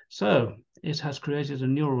 So it has created a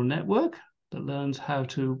neural network that learns how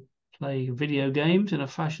to play video games in a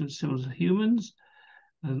fashion similar to humans,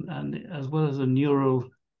 and as well as the neural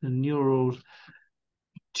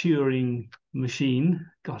Turing machine.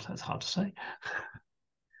 God, that's hard to say.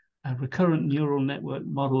 A recurrent neural network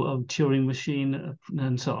model of Turing machine,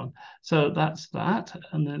 and so on. So that's that,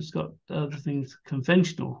 and then it's got other things,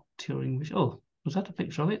 conventional Turing machine. Oh, was that a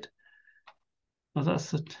picture of it? Oh,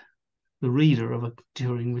 that's the reader of a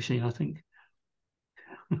Turing machine, I think.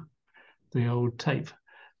 The old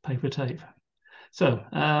paper tape. So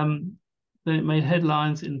then it made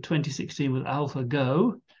headlines in 2016 with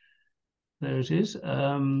AlphaGo. There it is.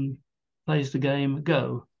 Plays the game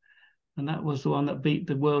Go. And that was the one that beat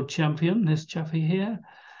the world champion, this chappie here,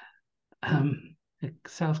 a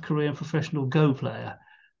South Korean professional Go player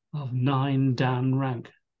of 9 Dan rank.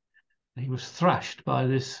 He was thrashed by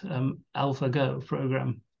this AlphaGo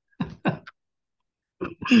program.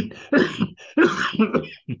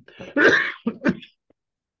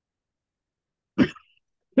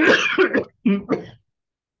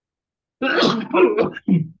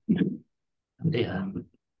 Yeah.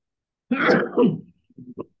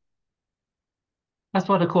 That's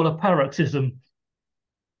what I call a paroxysm.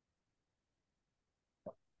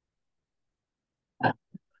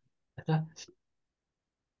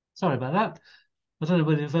 Sorry about that. I don't know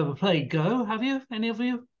whether you've ever played Go, have you? Any of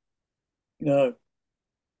you? No.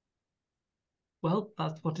 Well,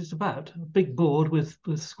 that's what it's about. A big board with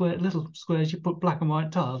little squares. You put black and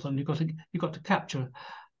white tiles on. You've got to capture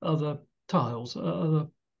other tiles, other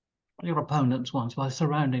your opponent's ones by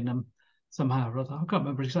surrounding them somehow or other. I can't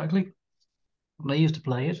remember exactly. They used to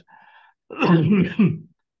play it. So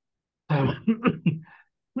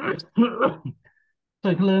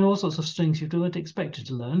you can learn all sorts of things you weren't expected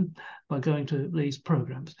to learn by going to these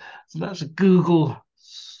programs. So that's a Google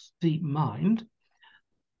DeepMind.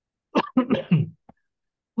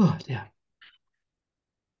 Oh, yeah.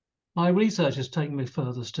 My research has taken me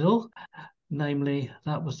further still. Namely,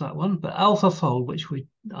 that was that one. But AlphaFold, which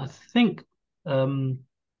I think,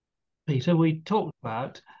 Peter, we talked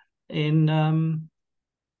about in...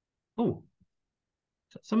 oh,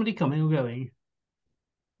 somebody coming or going?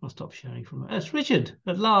 I'll stop sharing from it. It's Richard,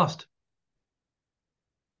 at last.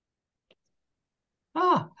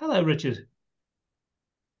 Ah, hello, Richard.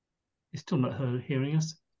 He's still not hearing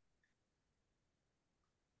us.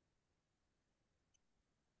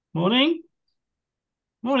 Morning.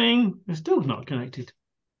 Morning. You're still not connected.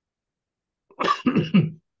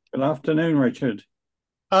 Good afternoon, Richard.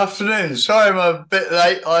 Afternoon. Sorry I'm a bit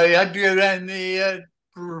late. I had to go down the, I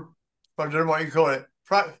don't know what you call it,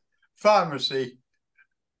 pharmacy.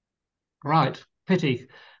 Right. Pity.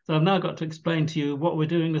 So I've now got to explain to you what we're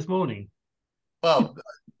doing this morning. Well,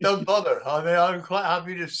 don't bother. I mean, I'm quite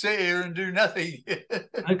happy to sit here and do nothing.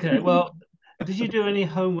 Okay. Well, did you do any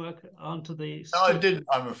homework onto the... No, I didn't,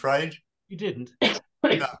 I'm afraid. You didn't?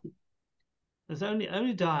 No. There's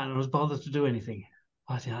only Diana has bothered to do anything.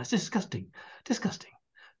 I think it's disgusting. Disgusting.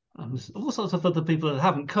 There's all sorts of other people that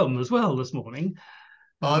haven't come as well this morning.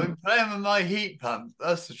 I've been playing with my heat pump.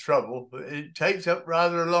 That's the trouble. It takes up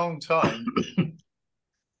rather a long time.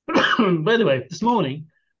 By the way, this morning,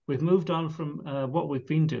 we've moved on from what we've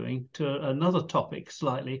been doing to another topic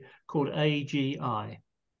slightly called AGI.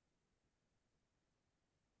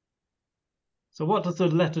 So what does the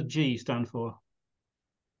letter G stand for?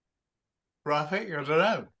 Graphic? I don't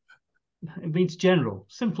know. It means general.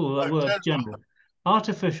 Simple word, general.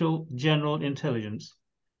 Artificial general intelligence.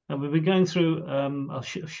 And we've been going through. I'll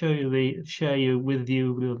share with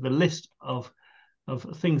you the list of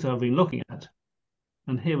things I've been looking at.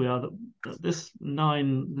 And here we are. This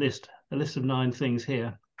a list of 9 things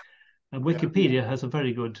here. And Wikipedia has a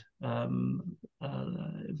very good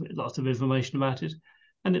lots of information about it,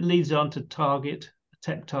 and it leads on to Target,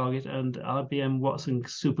 Tech Target, and IBM Watson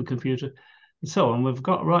supercomputer, and so on. We've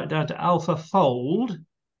got right down to AlphaFold.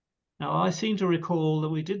 Now, I seem to recall that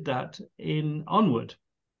we did that in Onward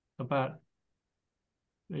about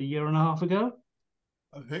a year and a half ago.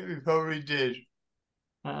 I think we probably did.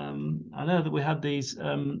 I know that we had these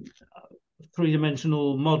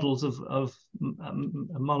 3-dimensional models of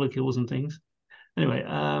molecules and things. Anyway,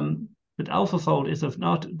 but AlphaFold is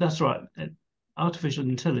that's right, artificial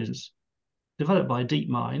intelligence developed by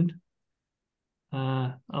DeepMind.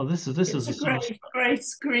 This is a grey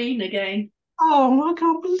screen again. Oh, I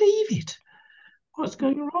can't believe it. What's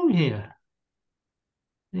going wrong here?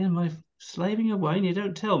 Yeah, am I slaving away and you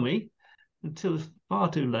don't tell me until it's far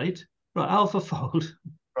too late? Right, AlphaFold.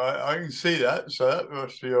 Right, I can see that, so that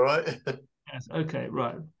must be all right. Yes, okay,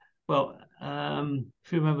 right. Well,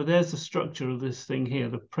 if you remember, there's the structure of this thing here,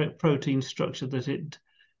 the protein structure that it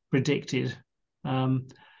predicted.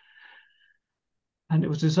 And it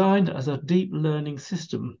was designed as a deep learning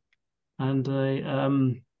system. And they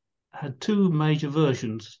had 2 major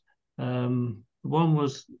versions. One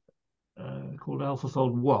was called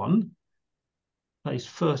AlphaFold 1, placed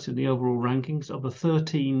first in the overall rankings of the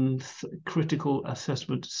 13th critical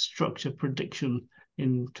assessment structure prediction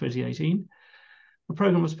in 2018. The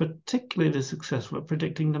program was particularly successful at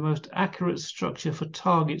predicting the most accurate structure for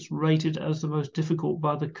targets rated as the most difficult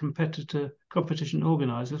by the competition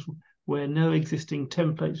organizers, where no existing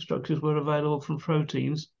template structures were available from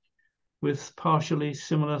proteins with partially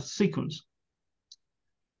similar sequence.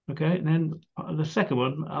 Okay, and then the second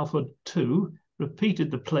one, Alpha 2, repeated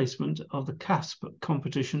the placement of the CASP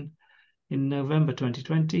competition in November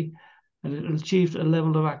 2020, and it achieved a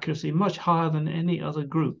level of accuracy much higher than any other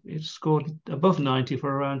group. It scored above 90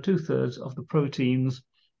 for around 2/3 of the proteins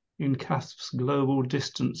in CASP's global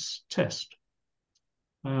distance test,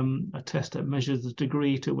 a test that measures the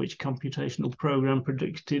degree to which computational program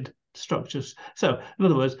predicted structures. So, in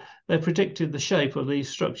other words, they predicted the shape of these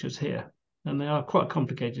structures here, and they are quite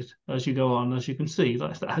complicated as you go on, as you can see,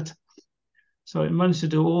 like that. So it managed to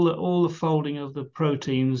do all the folding of the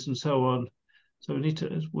proteins and so on. So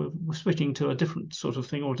we're switching to a different sort of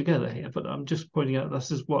thing altogether here, but I'm just pointing out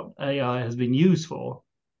this is what AI has been used for.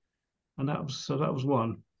 And that was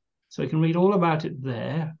one. So you can read all about it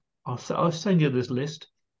there. I'll send you this list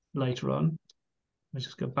later on. Let's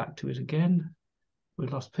just go back to it again.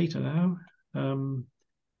 We've lost Peter now.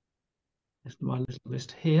 It's my little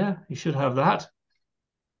list here. You should have that.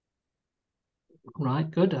 Right,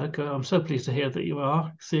 good. Okay. I'm so pleased to hear that you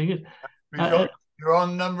are seeing it. You're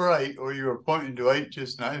on number 8, or you were pointing to 8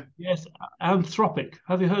 just now. Yes, Anthropic.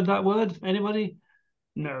 Have you heard that word? Anybody?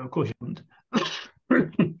 No, of course you haven't.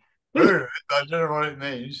 Heard it, I don't know what it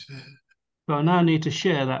means. So I now need to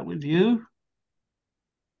share that with you.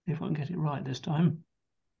 If I can get it right this time.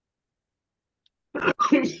 Oh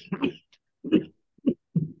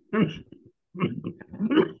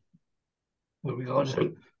my God.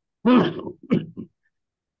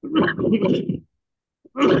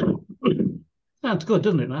 Sounds good,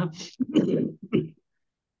 doesn't it now?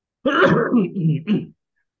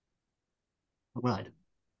 Right.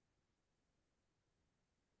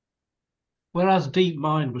 Whereas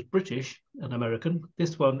DeepMind was British and American,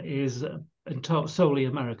 this one is solely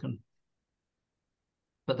American.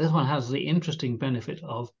 But this one has the interesting benefit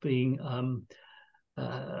of being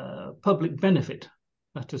public benefit.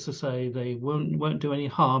 That is to say, they won't do any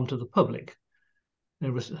harm to the public. They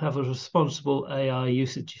have a responsible AI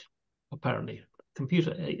usage, apparently.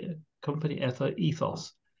 Company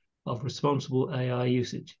ethos of responsible AI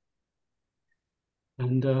usage.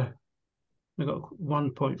 And they got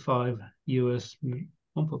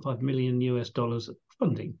 1.5 million US dollars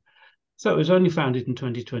funding. So it was only founded in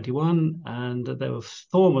 2021, and there were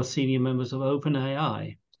former senior members of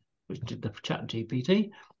OpenAI, which did the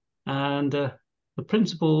ChatGPT, and the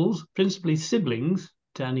principally siblings,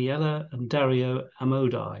 Daniela and Dario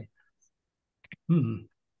Amodei.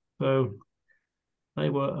 So they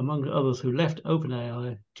were among others who left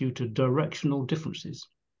OpenAI due to directional differences.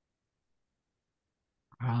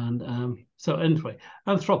 And so anyway,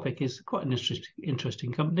 Anthropic is quite an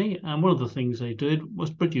interesting company, and one of the things they did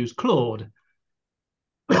was produce Claude.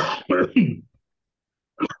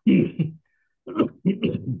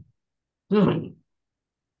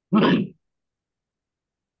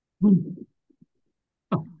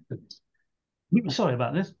 Sorry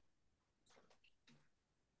about this.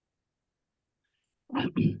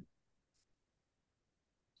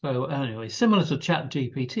 So anyway, similar to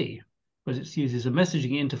ChatGPT, but it uses a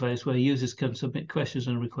messaging interface where users can submit questions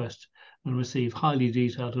and requests and receive highly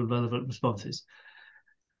detailed and relevant responses.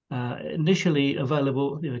 Initially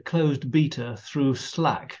available in a closed beta through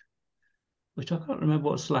Slack, which I can't remember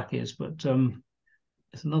what Slack is, but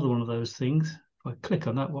it's another one of those things. If I click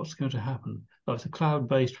on that, what's going to happen? Oh, it's a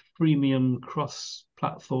cloud-based freemium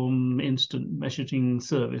cross-platform instant messaging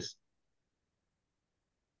service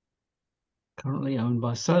currently owned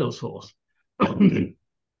by Salesforce. Has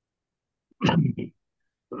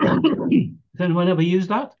anyone ever used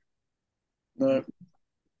that? No.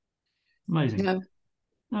 Amazing. No.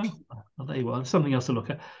 No? Well, there you are. Something else to look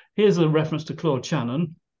at. Here's a reference to Claude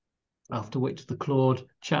Shannon, after which the Claude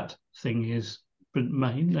chat thing is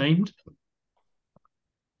named.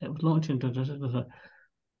 It was launched in... Does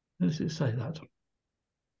it say that?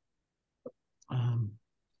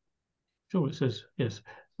 Sure, it says, yes.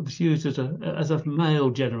 It was used as a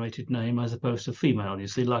male-generated name as opposed to female, you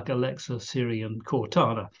see, like Alexa, Siri, and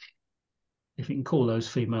Cortana. If you can call those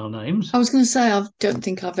female names. I was going to say, I don't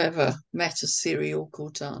think I've ever met a Siri or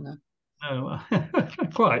Cortana. No,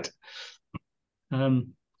 quite.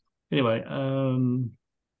 Anyway,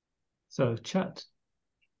 so the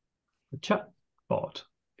chatbot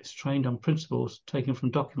is trained on principles taken from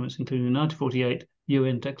documents including the 1948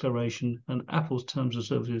 UN Declaration and Apple's Terms of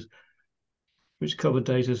Services, which cover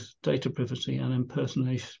data privacy and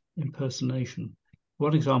impersonation.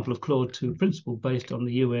 One example of Claude 2 principle based on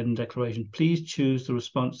the UN Declaration: please choose the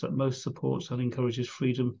response that most supports and encourages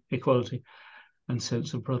freedom, equality, and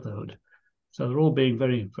sense of brotherhood. So they're all being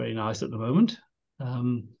very, very nice at the moment.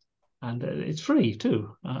 And it's free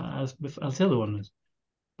too, as the other one is.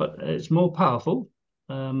 But it's more powerful,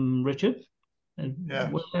 Richard. Yeah.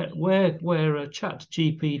 Where a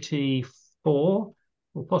ChatGPT 4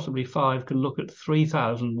 or possibly 5 can look at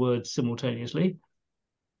 3,000 words simultaneously,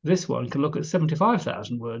 this one can look at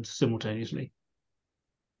 75,000 words simultaneously,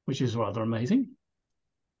 which is rather amazing.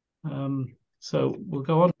 So we'll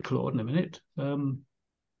go on to Claude in a minute.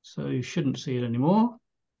 So you shouldn't see it anymore.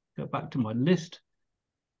 Go back to my list.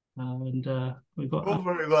 And we've got... Oh,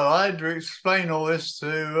 very well. I had to explain all this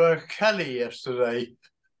to Kelly yesterday.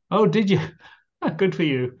 Oh, did you? Good for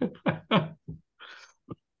you.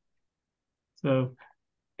 So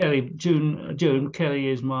Kelly, June, Kelly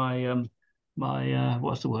is my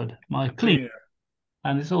what's the word? My cleaner.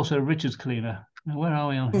 And it's also Richard's cleaner. Now, where are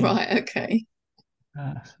we on here? Right, okay.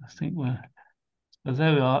 I think we're... So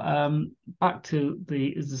there we are. Back to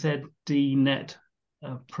the ZDNet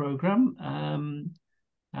program.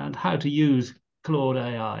 and how to use Claude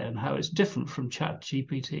AI and how it's different from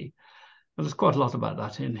ChatGPT. But there's quite a lot about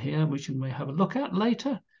that in here, which you may have a look at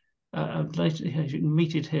later. Later, you can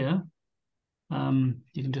meet it here.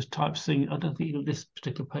 You can just type thing. I don't think this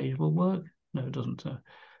particular page will work. No, it doesn't.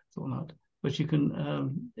 Thought not. But you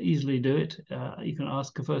can easily do it. You can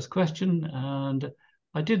ask a first question, and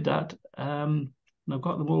I did that. And I've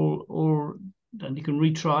got them all, and you can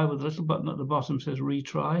retry with a little button at the bottom says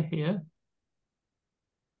retry here.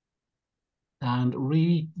 And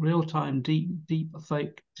real-time deep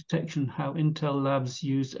fake detection, how Intel labs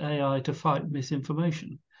used AI to fight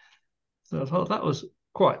misinformation. So I thought that was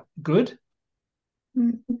quite good.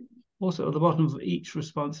 Mm-hmm. Also, at the bottom of each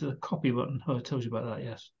response is a copy button. Oh, I told you about that,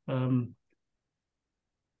 yes.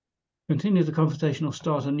 Continue the conversation or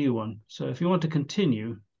start a new one. So if you want to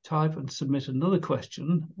continue, type and submit another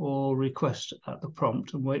question or request at the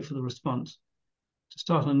prompt and wait for the response. To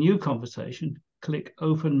start a new conversation, click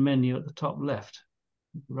Open Menu at the top left.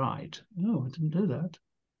 Right. Oh, I didn't do that.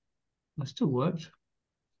 That still worked.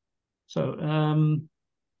 So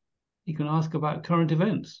you can ask about current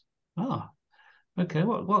events. Okay.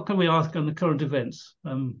 What can we ask on the current events?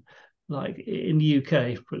 Like in the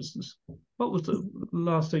UK, for instance. What was the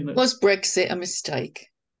last thing that... Was Brexit a mistake?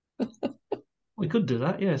 We could do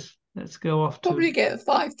that, yes. Let's go off to... Probably get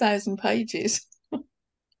 5,000 pages.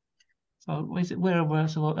 So is it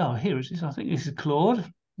whereabouts? Oh, here it is. I think this is Claude.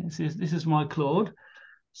 This is my Claude.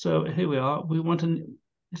 So here we are. We want to.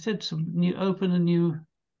 It said some new. Open a new.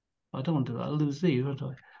 I don't want to do that. I'll lose these, won't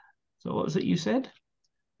I? So what was it you said?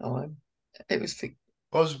 Oh, it was.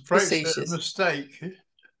 Was Brexit a mistake?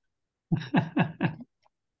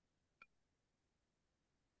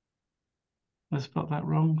 I spelled that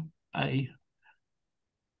wrong. A.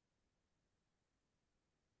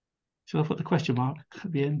 Shall I put the question mark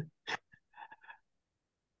at the end?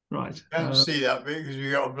 Right. Can't see that bit because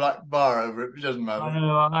we got a black bar over it. It doesn't matter. I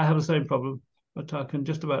know. I have the same problem, but I can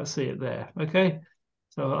just about see it there. Okay.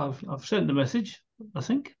 So I've sent the message, I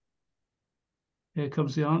think. Here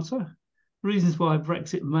comes the answer. Reasons why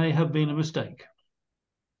Brexit may have been a mistake.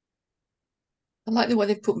 I like the way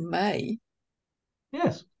they've put may.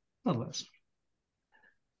 Yes. Well,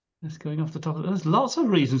 that's going off the top of it. There's lots of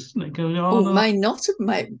reasons, isn't it, going on? Oh, may not have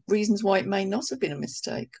made reasons why it may not have been a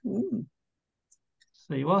mistake. Ooh.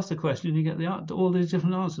 So you ask the question, you get all these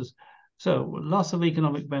different answers. So loss of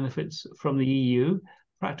economic benefits from the EU,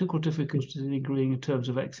 practical difficulties in agreeing in terms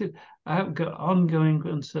of exit, ongoing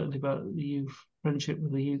uncertainty about the EU friendship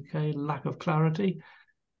with the UK, lack of clarity,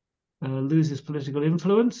 loses political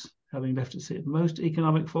influence, having left its seat. Most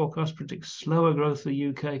economic forecasts predict slower growth of the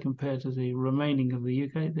UK compared to the remaining of the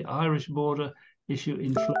UK, the Irish border issue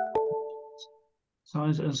influence,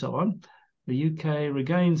 signs and so on. The UK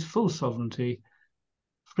regains full sovereignty,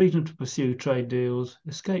 freedom to pursue trade deals,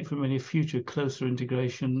 escape from any future closer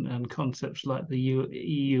integration and concepts like the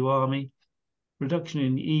EU army. Reduction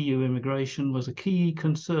in EU immigration was a key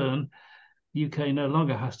concern. The UK no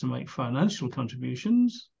longer has to make financial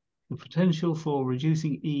contributions. The potential for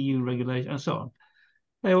reducing EU regulation and so on.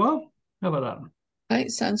 There you are. How about that?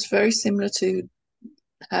 It sounds very similar to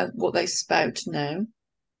what they spout now.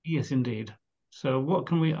 Yes, indeed. So what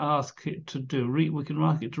can we ask it to do? We can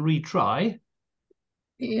ask it to retry.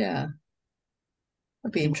 Yeah,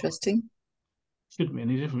 that'd be interesting. Shouldn't be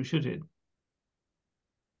any different, should it?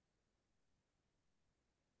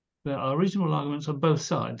 There are reasonable arguments on both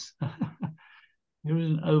sides. Here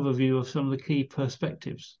is an overview of some of the key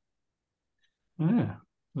perspectives. Yeah,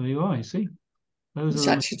 there you are, you see. It's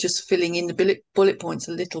actually just filling in the bullet points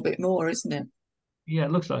a little bit more, isn't it? Yeah,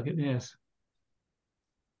 it looks like it, yes.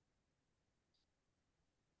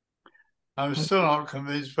 I'm still not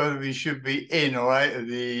convinced whether we should be in or out of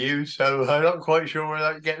the EU, so I'm not quite sure where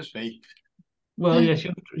that gets me. Well, yes,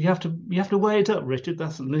 you have to weigh it up, Richard.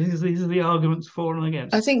 These are the arguments for and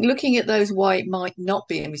against. I think looking at those, why it might not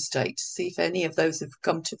be a mistake, to see if any of those have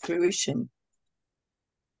come to fruition.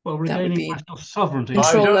 Well, regaining national sovereignty,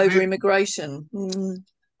 control over immigration.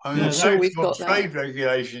 I'm not sure we've got trade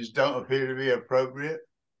regulations don't appear to be appropriate.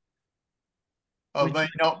 Or may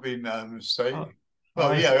not be a mistake.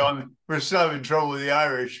 Well, yeah, we're so in trouble with the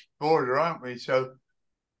Irish border, aren't we? So,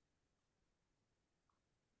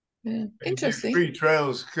 yeah, interesting. Free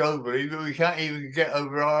trails globally, but we can't even get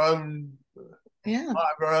over our own,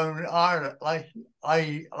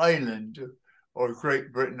 island, or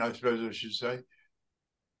Great Britain, I suppose I should say.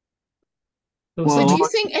 So, do you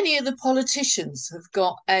think any of the politicians have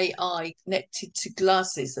got AI connected to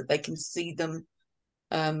glasses that they can see them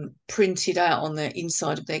printed out on the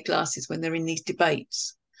inside of their glasses when they're in these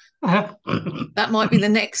debates? That might be the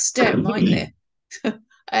next step, mightn't it?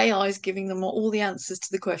 AI is giving them all the answers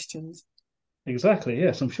to the questions. Exactly.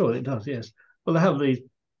 Yes, I'm sure it does. Yes. Well, they have these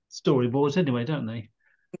storyboards anyway, don't they?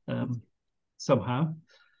 Somehow.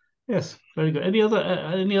 Yes. Very good. Any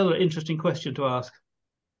other interesting question to ask?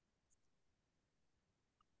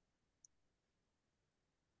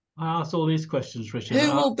 I asked all these questions, Richard.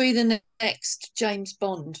 Who will be the next James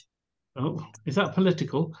Bond? Oh, is that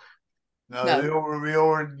political? No. We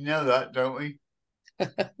already know that, don't we?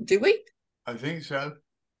 Do we? I think so.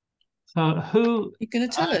 So who? You're going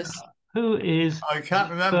to tell us? Who is? I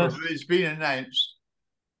can't remember, but it's been announced.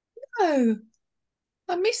 No,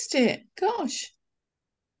 I missed it. Gosh.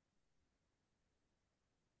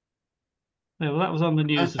 Yeah, well, that was on the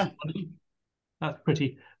news this morning. That's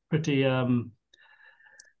pretty. There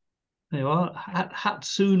you are,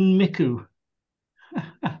 Hatsune Miku.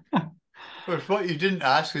 But what you didn't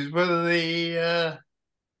ask is whether the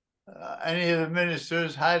any of the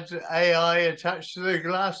ministers had AI attached to their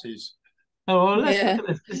glasses. Oh, well, let's look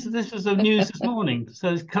at this. This is the news this morning. So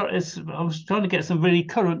I was trying to get some really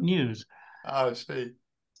current news. Oh, I see.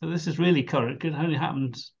 So this is really current. It only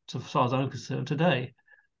happened, as far as I'm concerned, today.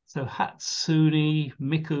 So Hatsune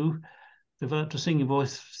Miku developed a singing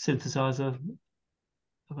voice synthesizer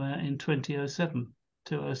in 2007.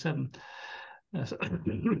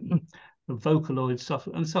 The Vocaloid stuff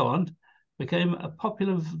and so on became a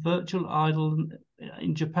popular virtual idol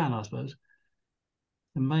in Japan, I suppose,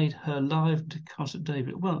 and made her live concert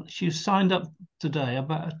debut. Well, she signed up today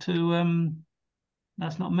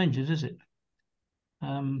that's not mentioned, is it?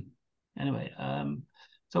 Anyway,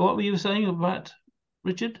 so what were you saying about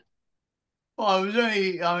Richard? Well,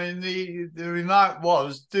 the remark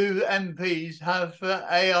was, do MPs have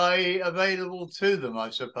AI available to them,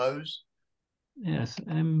 I suppose? Yes,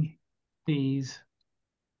 MPs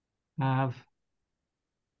have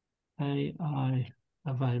AI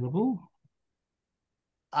available.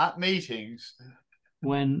 At meetings?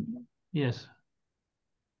 Yes,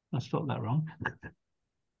 I spelled that wrong.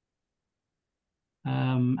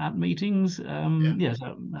 At meetings, yes,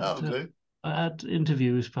 at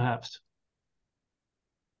interviews, perhaps.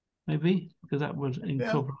 Maybe, because that would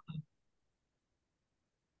incorporate.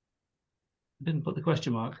 Didn't put the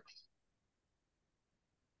question mark.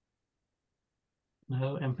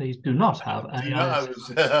 No, MPs do not have AI.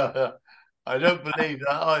 I don't believe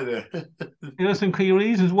that either. There are some key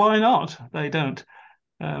reasons why not. They don't.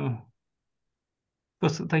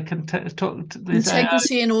 Because they can talk.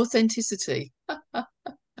 Integrity and authenticity.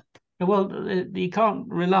 Well, you can't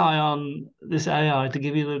rely on this AI to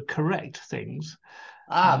give you the correct things.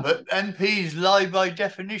 But MPs lie by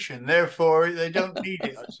definition, therefore they don't need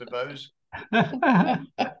it, I suppose.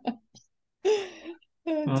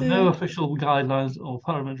 No official guidelines or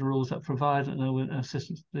parliamentary rules that provide no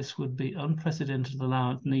assistance. This would be unprecedented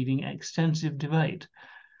allowance, needing extensive debate.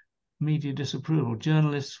 Media disapproval.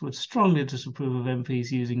 Journalists would strongly disapprove of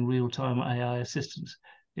MPs using real-time AI assistance.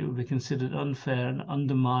 It would be considered unfair and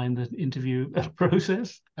undermine the interview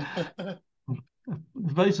process.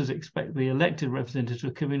 Voters expect the elected representative to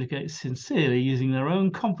communicate sincerely using their own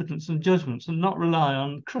competence and judgments and not rely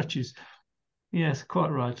on crutches. Yes, quite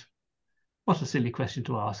right. What a silly question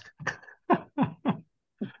to ask. I'm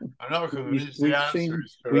not convinced the answer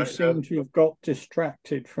is correct. We seem to have got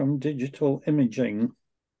distracted from digital imaging.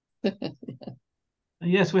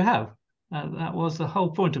 Yes, we have. That was the whole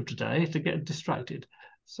point of today, to get distracted.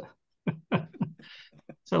 So,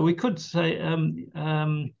 so we could say,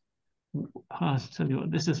 I'll tell you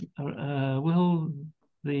what, this is, will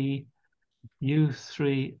the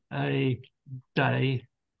U3A day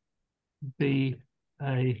be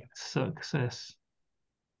a success?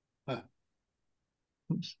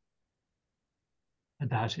 Oops. I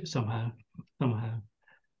doubt it somehow.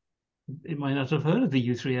 It might not have heard of the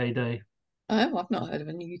U3A day. Oh, I've not heard of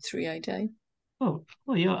a U3A day. Oh,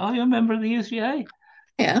 well, are you a member of the U3A?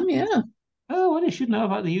 I am, yeah. Oh, well, you should know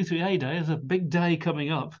about the U3A day. There's a big day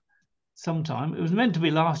coming up sometime. It was meant to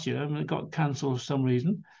be last year and it got cancelled for some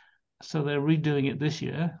reason. So they're redoing it this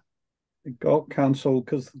year. It got cancelled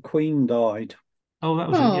because the Queen died. Oh, that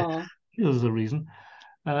was it. Yeah, that was the reason.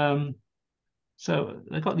 So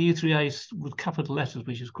they got the U3A with capital letters,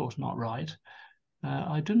 which is, of course, not right.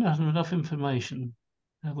 I do not have enough information.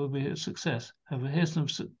 That will be a success. However, here's some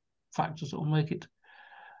factors that will make it.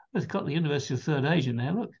 It's got the University of Third Age in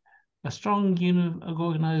there. Look, a strong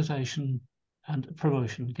organisation and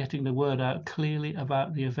promotion, getting the word out clearly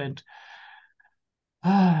about the event.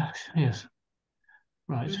 Yes.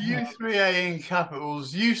 Right. The U3A in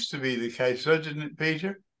capitals used to be the case, though, didn't it,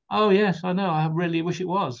 Peter? Oh, yes, I know. I really wish it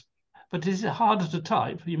was. But is it harder to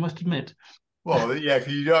type? You must admit. Well, yeah,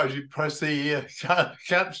 because you don't actually press the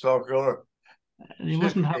caps lock or You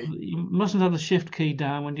mustn't have the shift key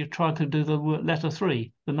down when you try to do the letter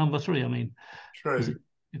 3, the number 3. I mean, true.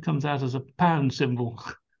 It comes out as a pound symbol.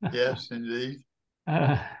 Yes, indeed.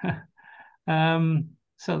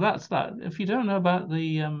 So that's that. If you don't know about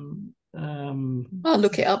the I'll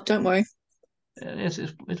look it up. Don't worry.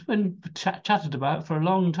 It's been chatted about for a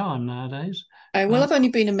long time nowadays. Well, I've only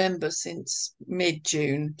been a member since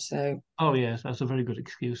mid-June, so. Oh yes, that's a very good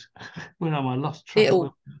excuse. Where am I? Lost track.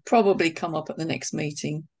 It'll probably come up at the next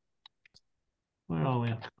meeting. Where are we?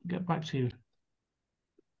 I'll get back to you.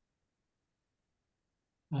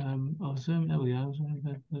 I'll zoom. There we go.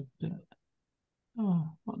 Oh,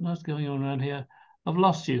 what's going on around here? I've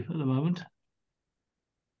lost you at the moment.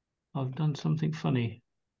 I've done something funny.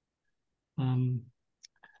 And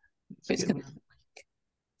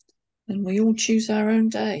we all choose our own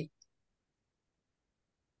day.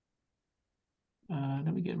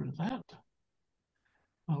 Let me get rid of that.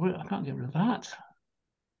 Oh, I can't get rid of that.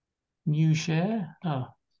 New share.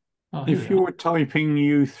 If you're typing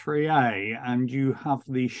U3A and you have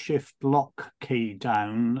the shift lock key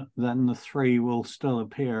down, then the 3 will still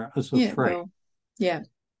appear as a 3. Well, yeah,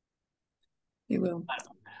 it will.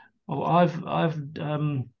 Well, I've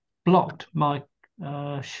blocked my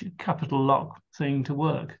capital lock thing to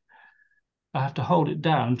work. I have to hold it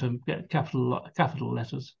down to get capital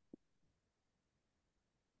letters.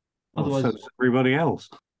 Otherwise, so does everybody else.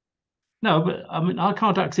 No, but I mean, I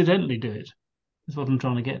can't accidentally do it. Is what I'm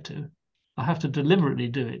trying to get to. I have to deliberately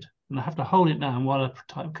do it, and I have to hold it down while I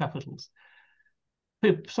type capitals.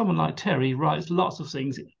 Someone like Terry writes lots of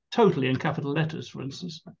things totally in capital letters, for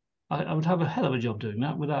instance. I would have a hell of a job doing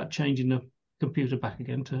that without changing the computer back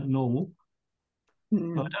again to normal.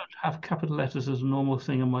 Mm. I don't have capital letters as a normal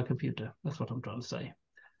thing on my computer. That's what I'm trying to say.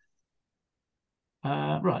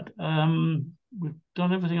 Right. We've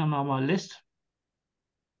done everything on my list.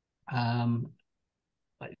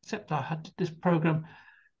 Except I had this program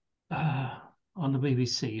on the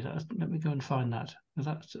BBC. Let me go and find that.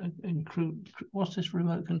 That's what's this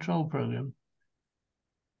remote control program?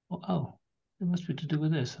 Oh, it must be to do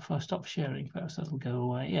with this. If I stop sharing, perhaps that'll go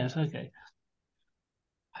away. Yes, okay.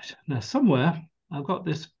 Now, somewhere I've got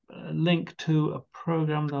this link to a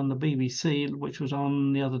program on the BBC, which was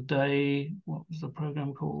on the other day. What was the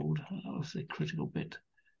program called? That was the critical bit.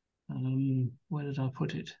 Where did I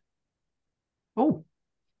put it? Oh,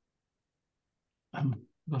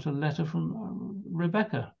 got a letter from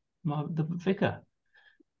Rebecca, the vicar.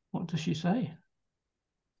 What does she say?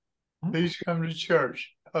 Please come to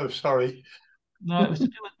church. Oh, sorry. No, it was to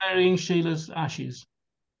do with burying Sheila's ashes.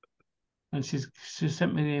 And she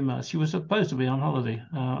sent me the email. She was supposed to be on holiday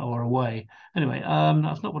or away. Anyway,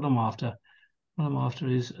 that's not what I'm after. What I'm after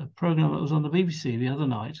is a program that was on the BBC the other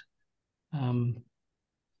night.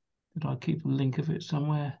 Did I keep a link of it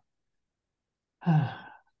somewhere? I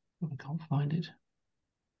can't find it.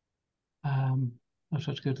 I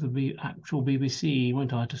had to go to the actual BBC,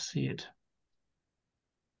 won't I, to see it?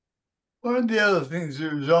 One of the other things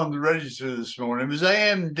that was on the register this morning was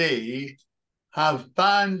AMD have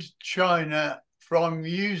banned China from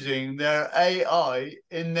using their AI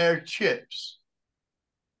in their chips.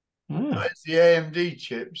 That's the AMD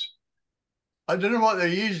chips. I don't know what they're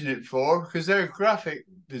using it for because they're graphic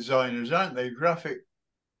designers, aren't they? Graphic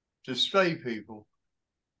display people.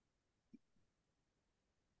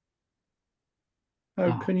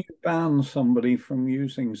 How can you ban somebody from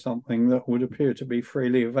using something that would appear to be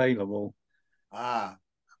freely available?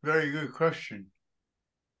 Very good question.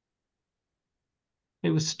 It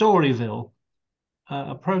was Storyville,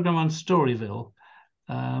 a program on Storyville.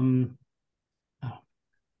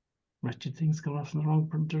 Wretched things go off in the wrong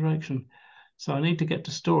direction. So I need to get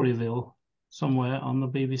to Storyville somewhere on the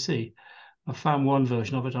BBC. I found one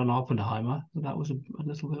version of it on Oppenheimer, but that was a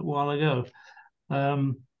little bit while ago.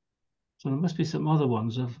 So there must be some other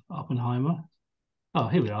ones of Oppenheimer. Oh,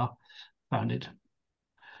 here we are. Found it.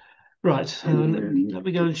 Right. Let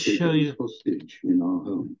me go and show you. Hostage in our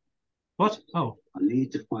home. What? Oh. I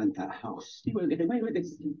need to find that house. You won't get away with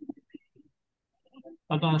this.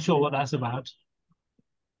 I'm not sure what that's about.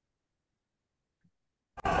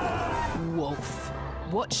 Wolf.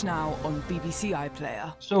 Watch now on BBC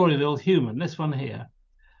iPlayer. Storyville Human. This one here.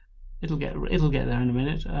 It'll get there in a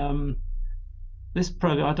minute. This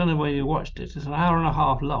program, I don't know where you watched it. It's an hour and a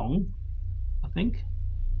half long, I think,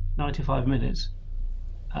 95 minutes.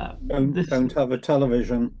 Don't have a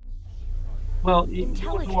television. Well,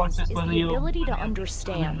 intelligence is the ability to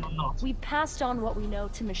understand. We've passed on what we know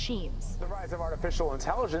to machines. The rise of artificial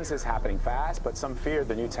intelligence is happening fast, but some fear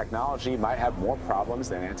the new technology might have more problems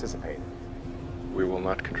than anticipated. We will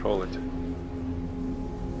not control it.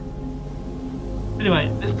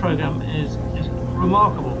 Anyway, this program is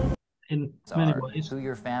remarkable in many ways. Who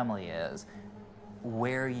your family is,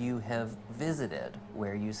 where you have visited,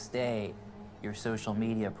 where you stay, your social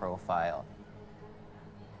media profile.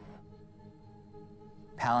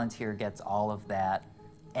 Palantir gets all of that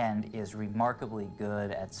and is remarkably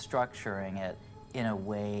good at structuring it in a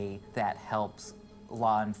way that helps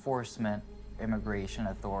law enforcement, immigration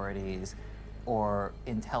authorities, or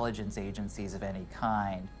intelligence agencies of any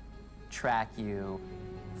kind track you,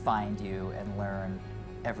 find you, and learn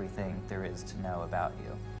everything there is to know about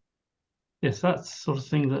you. Yes, that's the sort of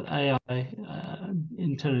thing that AI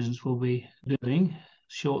intelligence will be doing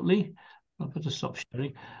shortly. I'll better stop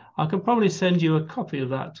sharing. I could probably send you a copy of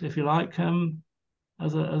that if you like,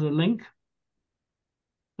 as a link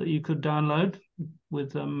that you could download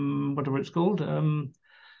with whatever it's called. It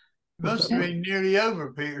must have been nearly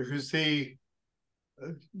over, Peter, because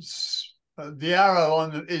the arrow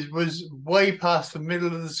on it was way past the middle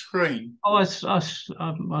of the screen. Oh, I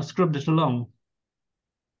scrubbed it along.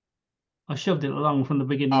 I shoved it along from the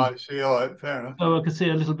beginning. Oh, I see. All right, fair enough. So I could see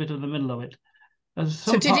a little bit of the middle of it.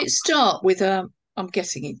 So did it start with I'm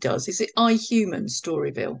guessing it does. Is it iHuman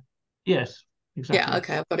Storyville? Yes, exactly. Yeah,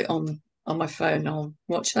 okay, I've got it on my phone. I'll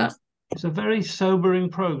watch that. It's a very sobering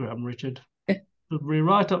program, Richard. It'll be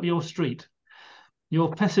right up your street. Your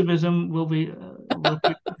pessimism will be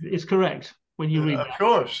it's correct when you read Of that.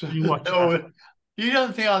 course. You watch that. You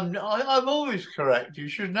don't think I'm always correct. You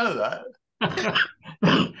should know that.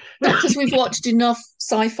 Because we've watched enough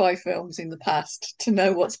sci-fi films in the past to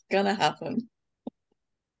know what's going to happen.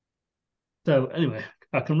 So anyway,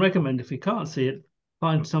 I can recommend, if you can't see it,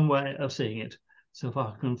 find some way of seeing it. So if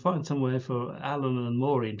I can find some way for Alan and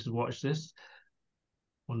Maureen to watch this,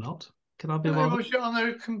 or not, can I be bothered? Watch it on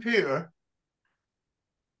their computer?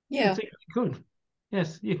 Yeah. I think you could.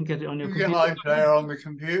 Yes, you can get it on your computer. You get iPlayer on the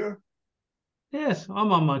computer? Yes,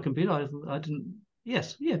 I'm on my computer. I didn't...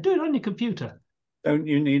 Yes, yeah, do it on your computer. Don't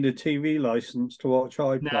you need a TV license to watch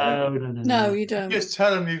iPlayer? No, you don't. Just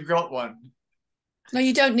tell them you've got one. No,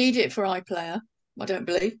 you don't need it for iPlayer, I don't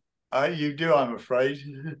believe. You do, I'm afraid.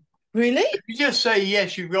 Really? If you just say,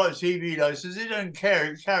 yes, you've got a TV license, they don't care.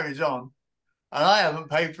 It carries on. And I haven't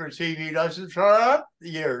paid for a TV license for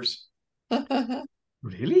years.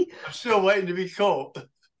 Really? I'm still waiting to be caught.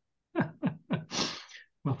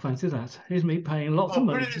 Well, fancy that. Here's me paying lots of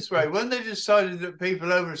money. Put it this way, when they decided that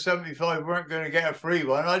people over 75 weren't going to get a free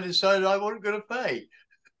one, I decided I wasn't going to pay.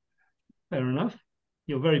 Fair enough.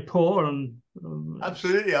 You're very poor and...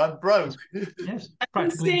 Absolutely, I'm broke. Yes, have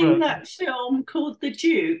you seen that film called The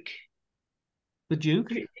Duke? The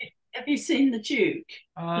Duke? Have you seen The Duke?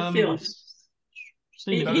 The film?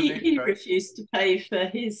 He refused to pay for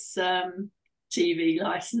his TV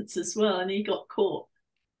license as well, and he got caught.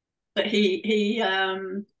 But he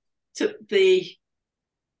took the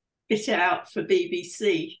bit out for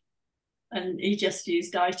BBC, and he just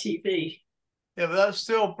used ITV. Yeah, but that's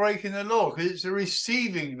still breaking the law because it's a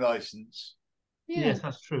receiving license. Yeah. Yes,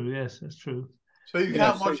 that's true. Yes, that's true. So you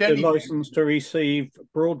can't watch anything. The license to receive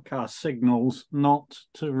broadcast signals, not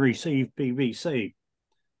to receive BBC.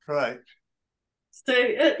 Correct. So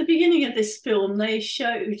at the beginning of this film, they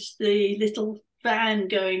showed the little van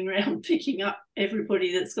going around picking up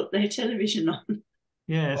everybody that's got their television on.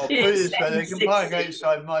 Yes. Well, put it this way, they can park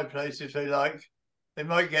outside my place if they like. They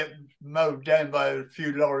might get mowed down by a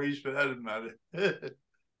few lorries, but that doesn't matter.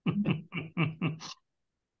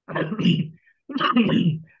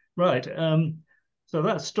 Right. So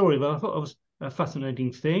that story, well, I thought it was a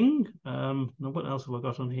fascinating thing. Now, what else have I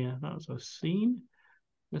got on here? That's I've seen.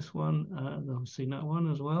 This one, I've seen that one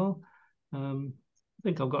as well. I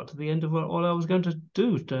think I've got to the end of what I was going to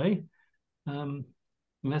do today.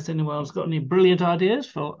 Unless anyone else got any brilliant ideas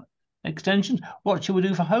for extensions. What should we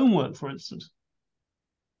do for homework, for instance?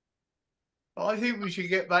 I think we should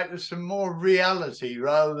get back to some more reality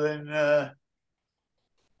rather than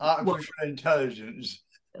artificial intelligence.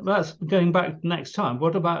 That's going back next time.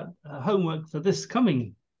 What about homework for this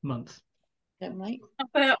coming month? Don't like. How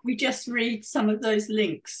about we just read some of those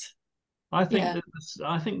links? I think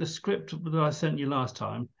the script that I sent you last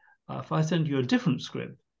time, if I send you a different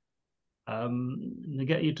script, they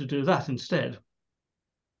get you to do that instead.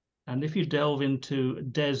 And if you delve into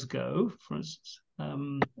Dezgo, for instance,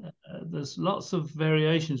 there's lots of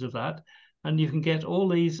variations of that, and you can get all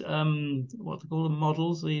these what they call them,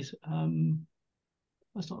 models. These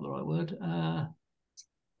that's not the right word.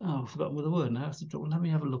 I've forgotten the word now. Let me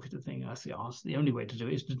have a look at the thing. That's the only way to do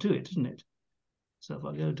it is to do it, isn't it? So if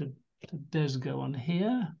I go to Dezgo on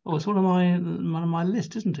here, oh, it's one of my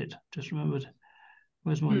list, isn't it? Just remembered.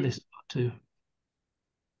 Where's my list to?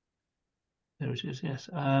 There it is. Yes.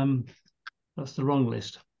 That's the wrong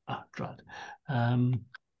list. Ah, right.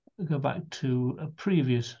 Go back to a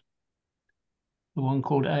previous, the one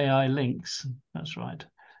called AI links. That's right.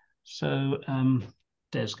 So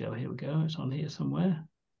Dezgo, here we go. It's on here somewhere.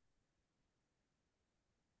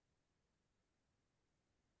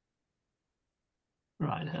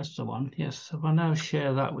 Right, that's the one. Yes, so if I now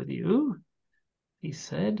share that with you, he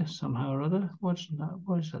said somehow or other. What's that?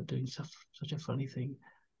 Why is that doing such a funny thing?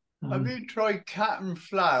 Have you tried cat and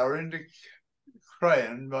flower into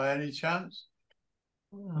crayon by any chance?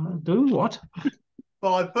 Doing what?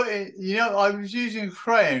 Well, I put it, you know, I was using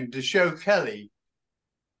crayon to show Kelly.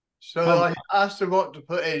 So I asked her what to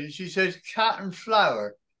put in. She says cat and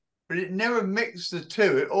flower, but it never mixed the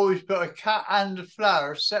two. It always put a cat and a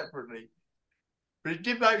flower separately. But it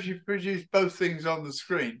did actually produce both things on the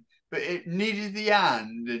screen. But it needed the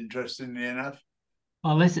and, interestingly enough.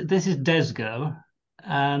 Well, this is Dezgo,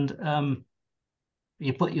 and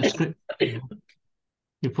you put your script.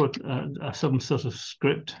 You put some sort of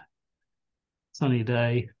script, sunny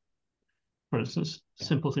day, for instance,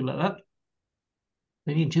 simple thing like that.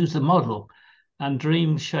 Then you choose the model, and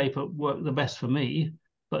Dream Shaper worked the best for me.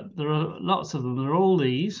 But there are lots of them. There are all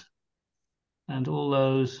these, and all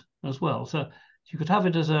those as well. So you could have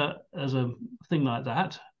it as a thing like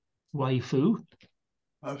that, waifu.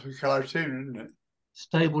 That's a cartoon, isn't it?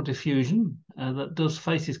 Stable diffusion that does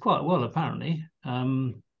faces quite well, apparently.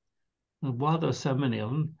 Why there are so many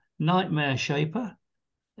of them. Nightmare Shaper,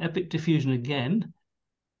 Epic Diffusion again.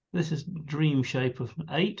 This is Dream Shaper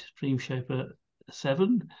 8, Dream Shaper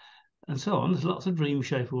 7, and so on. There's lots of Dream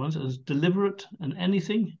Shaper ones. There's Deliberate and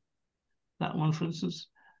Anything. That one, for instance.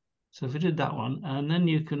 So if we did that one, and then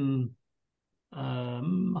you can, I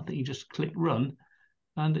think you just click Run,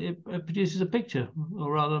 and it produces a picture,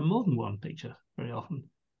 or rather more than one picture very often.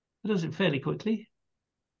 It does it fairly quickly.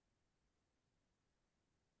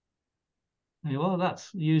 There you are,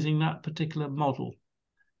 that's using that particular model,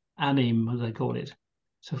 anim, as they call it.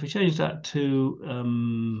 So if we change that to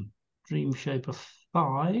Dream Shaper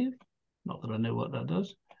 5, not that I know what that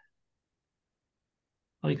does.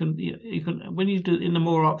 Or you can when you do in the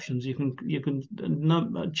more options, you can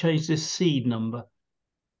change this seed number.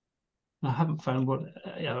 I haven't found what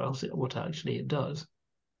actually it does.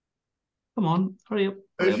 Come on, hurry up.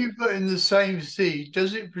 If you put in the same seed,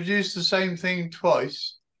 does it produce the same thing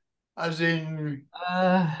twice? As in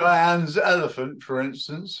Diane's elephant, for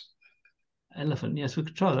instance. Elephant, yes, we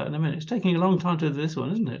could try that in a minute. It's taking a long time to do this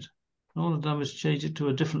one, isn't it? All I've done is change it to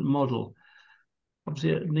a different model.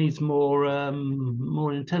 Obviously, it needs more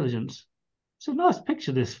intelligence. It's a nice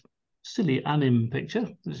picture, this silly anim picture.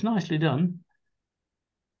 It's nicely done.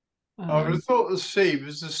 I would have thought the C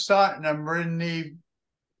was the start number in the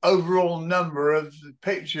overall number of the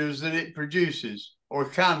pictures that it produces or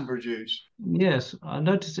can produce. Yes, I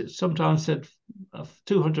noticed it sometimes said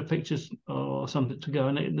 200 pictures or something to go,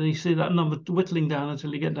 and you see that number whittling down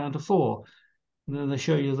until you get down to 4, and then they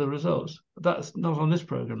show you the results. But that's not on this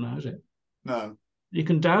program now, is it? No. You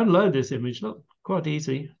can download this image. Look, quite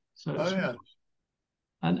easy. So yeah.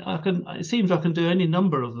 And it seems I can do any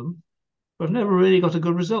number of them, but I've never really got a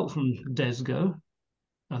good result from Dezgo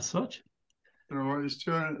as such. I don't know what it's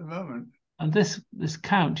doing at the moment. And this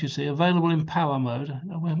count, you see, available in power mode.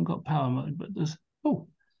 We haven't got power mode, but there's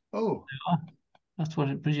that's what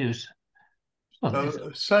it produced. Well, so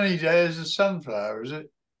a sunny day is a sunflower, is it?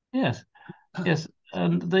 Yes, yes.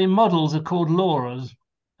 And the models are called LoRAs.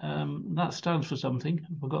 That stands for something.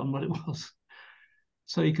 I've forgotten what it was.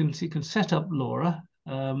 So you can set up LoRA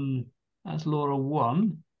as LoRA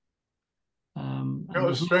 1. Got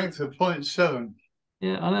a strength of 0.7.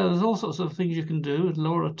 Yeah, I know there's all sorts of things you can do with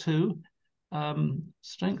LoRA 2.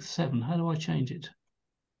 Strength 7. How do I change it?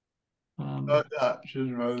 Like that,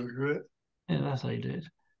 shouldn't I? Yeah, that's how you do it.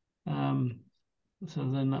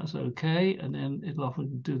 So then that's okay, and then it'll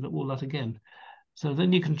often do all that again. So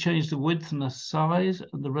then you can change the width and the size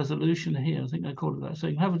and the resolution here. I think I call it that. So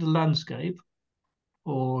you can have it a landscape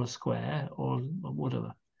or a square or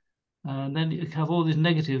whatever. And then you have all these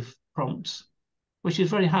negative prompts, which is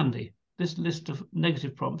very handy. This list of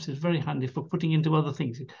negative prompts is very handy for putting into other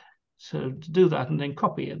things. So to do that and then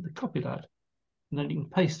copy that, and then you can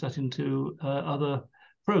paste that into other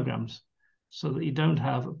programs so that you don't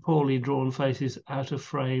have poorly drawn faces, out of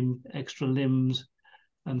frame, extra limbs,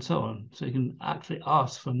 and so on. So you can actually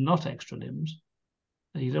ask for not extra limbs.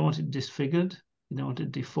 And you don't want it disfigured, you don't want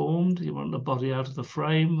it deformed, you want the body out of the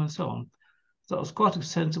frame, and so on. So that was quite a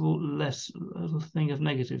sensible thing of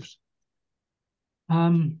negatives.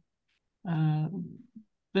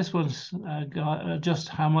 This one's just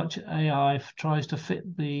how much AI tries to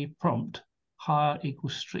fit the prompt. Higher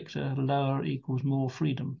equals stricter, lower equals more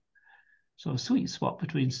freedom. So a sweet spot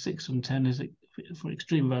between 6 and 10 is for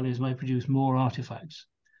extreme values may produce more artifacts.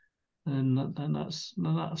 And then there's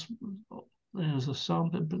a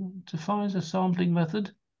sample, defines a sampling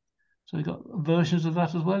method. So we've got versions of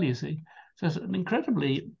that as well, you see. So it's an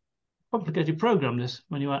incredibly complicated program, this,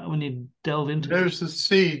 when you delve into it. There's the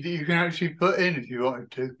seed that you can actually put in if you wanted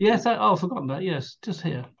to. Yes, I've forgotten that. Yes, just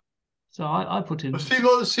here. So I put in... Well, see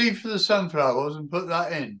what the seed for the sunflower was and put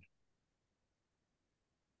that in.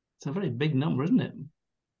 It's a very big number, isn't it?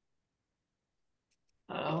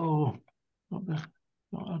 Oh, I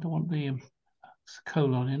don't want the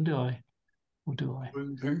colon in, do I? Or do I?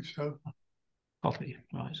 Wouldn't think so. Copy,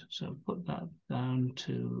 right. So put that down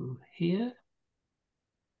to here.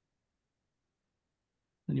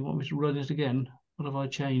 And you want me to run it again? What have I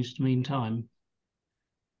changed meantime?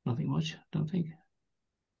 Nothing much, don't think.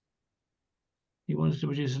 You wanted to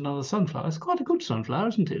produce another sunflower. It's quite a good sunflower,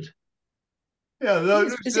 isn't it? Yeah,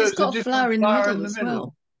 it's got a flower in the middle as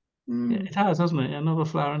well. Yeah, it has, hasn't it? Another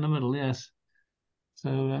flower in the middle, yes.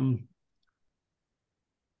 So,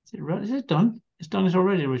 is it done? It's done it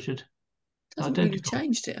already, Richard. Hasn't really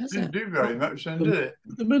changed it, has it? Didn't do very much then, did it?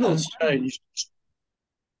 The middle's changed.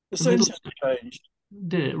 The centre changed.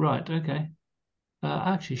 Did it? Right, okay.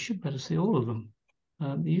 Actually, you should better see all of them.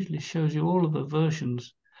 It usually shows you all of the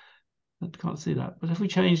versions. I can't see that. But if we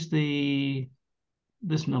change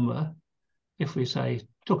this number, if we say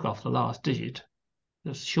took off the last digit,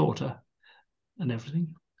 that's shorter and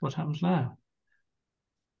everything, what happens now?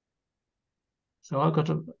 So I've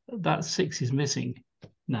got that 6 is missing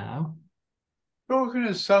now. Talking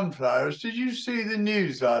of sunflowers, did you see the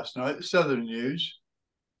news last night, the Southern News?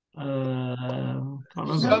 Can't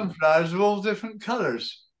remember. Sunflowers of all different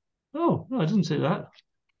colours. Oh, no, I didn't see that.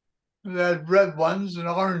 They had red ones and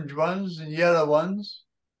orange ones and yellow ones.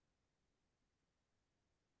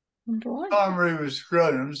 Farmer who was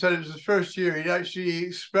growing them said it was the first year he'd actually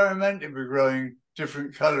experimented with growing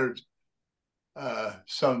different coloured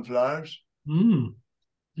sunflowers.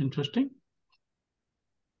 Interesting.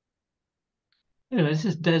 Anyway, this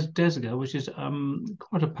is Dezgo, which is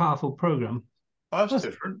quite a powerful program. That's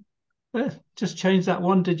different. Just change that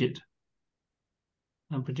one digit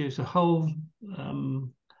and produce a whole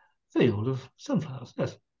field of sunflowers.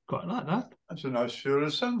 Yes, quite like that. That's a nice field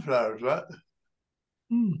of sunflowers, that.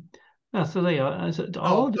 Yeah, so there you are.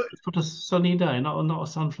 I'll put a sunny day, not a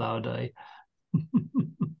sunflower day.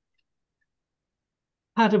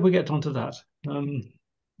 How did we get onto that? Don't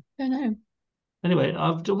know. Anyway,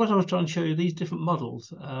 what I was trying to show you, these different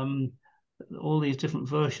models, all these different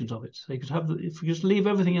versions of it. So you could have, if we just leave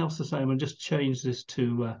everything else the same and just change this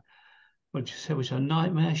to, what did you say, which is a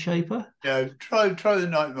nightmare shaper? Yeah, try the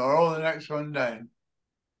nightmare or the next one down.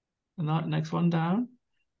 The next one down?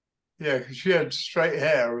 Yeah, because she had straight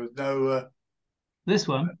hair with no... This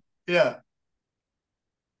one? Yeah.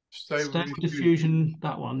 Stable diffusion,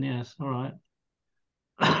 that one, yes, all right.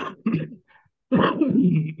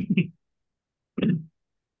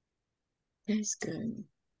 Dezgo.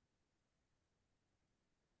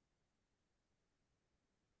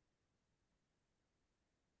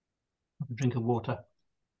 Drink of water.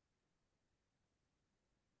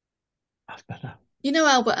 That's better. You know,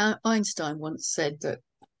 Albert Einstein once said that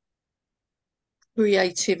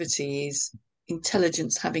creativity is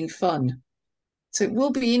intelligence having fun. So it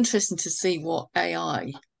will be interesting to see what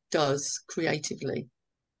AI does creatively.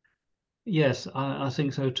 Yes, I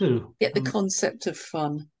think so too. Get the concept of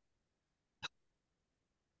fun.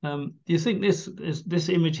 Do you think this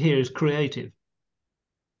image here is creative?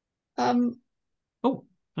 Oh,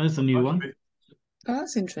 there's the new one. Oh,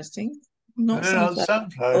 that's interesting. Not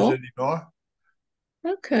sunflowers anymore.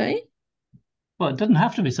 Okay. Well, it doesn't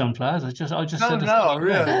have to be sunflowers. I just said. No,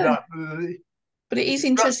 really. But it is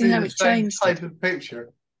interesting how it changed. Type of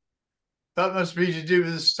picture. That must be to do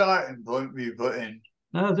with the starting point we put in.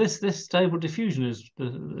 No, this stable diffusion is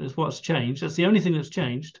what's changed. That's the only thing that's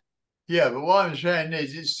changed. Yeah, but what I'm saying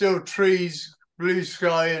is it's still trees, blue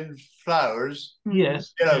sky, and flowers.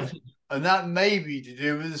 Yes. Yes. And that may be to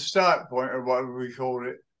do with the start point or whatever we called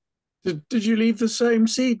it. Did you leave the same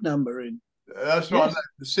seed number in? That's what I meant,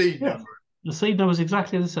 the seed number. The seed number is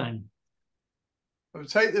exactly the same. Well,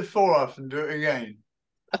 take the 4 off and do it again.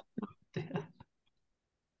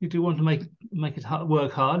 You do want to make it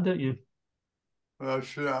work hard, don't you? Well,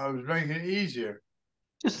 I was making it easier.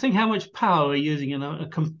 Just think how much power we're using in a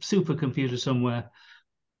supercomputer somewhere.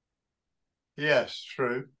 Yes,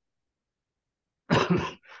 true.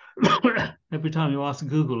 Every time you ask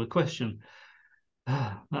Google a question,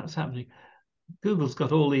 that's happening. Google's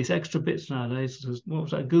got all these extra bits nowadays. What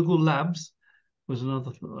was that? Google Labs was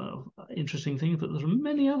another interesting thing, but there's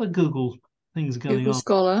many other Google things going on. Google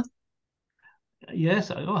Scholar.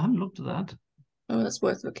 Yes. Oh, I haven't looked at that. Oh, that's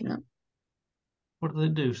worth looking at. What do they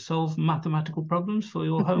do? Solve mathematical problems for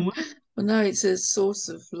your homework? Well, no, it's a source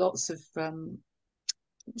of lots of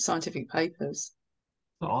scientific papers.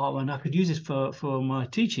 Oh, and I could use this for my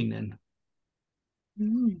teaching then.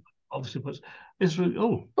 Mm. Obviously, but it's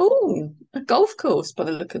a golf course by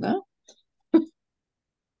the look of that.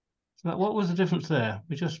 So what was the difference there?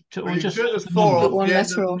 We just took the 4 off one the end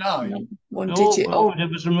letter of the off, 9. one digit off. All we did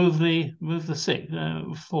was remove the 6,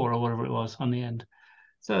 4 or whatever it was on the end.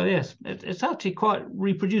 So yes, it's actually quite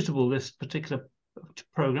reproducible, this particular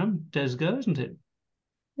program, Dezgo, isn't it?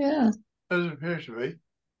 Yeah. Doesn't appear to be.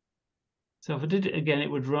 So if I did it again, it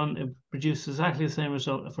would produce exactly the same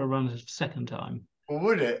result if I run it a second time. Well,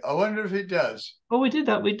 would it? I wonder if it does. Oh, we did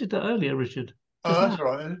that. We did that earlier, Richard. Oh, that's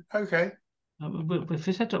right. Okay. If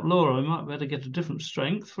we set up LoRA, we might be able to get a different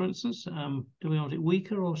strength, for instance. Do we want it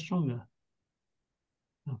weaker or stronger?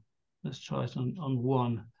 Oh, let's try it on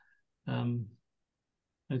 1.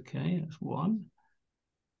 Okay, that's 1.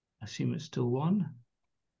 I assume it's still 1.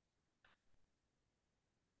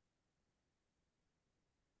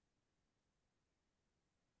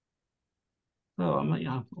 Oh,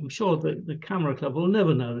 I'm sure that the camera club will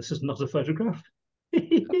never know this is not a photograph.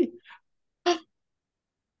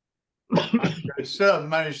 Sir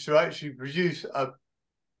managed to actually produce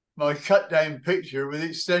my cut down picture with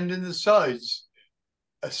extending the sides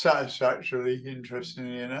satisfactorily,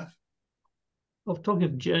 interestingly enough. Well, talking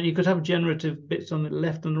of, you could have generative bits on the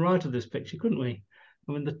left and the right of this picture, couldn't we?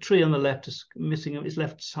 I mean, the tree on the left is missing its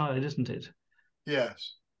left side, isn't it?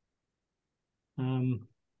 Yes. Come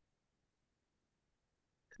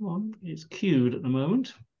on, it's queued at the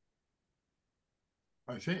moment.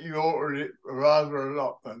 I think you altered it rather a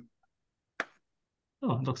lot then.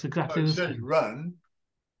 Oh, it looks exactly the same. Run.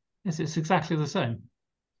 Yes, it's exactly the same,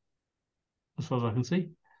 as far as I can see.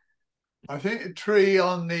 I think the tree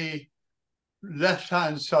on the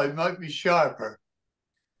left-hand side might be sharper.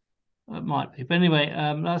 It might be, but anyway,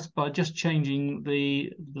 that's by just changing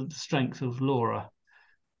the strength of LoRA.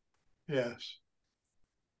 Yes.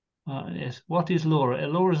 Yes. What is LoRA?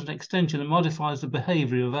 LoRA is an extension that modifies the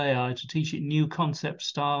behavior of AI to teach it new concept,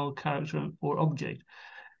 style, character, or object.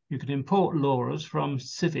 You can import LoRAs from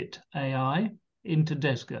CivitAI into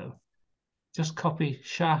Dezgo. Just copy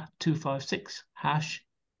SHA-256 hash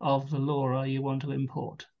of the LoRA you want to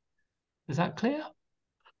import. Is that clear?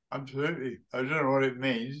 Absolutely. I don't know what it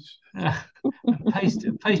means. Paste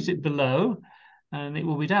it below, and it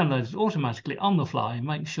will be downloaded automatically on the fly.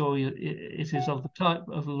 Make sure it is of the type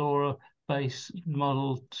of LoRA base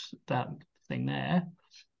model, that thing there.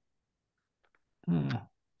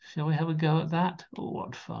 Shall we have a go at that? Oh,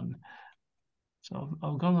 what fun. So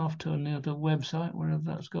I've gone off to another website, wherever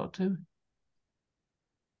that's got to.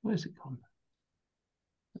 Where's it gone?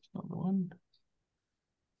 That's not the one.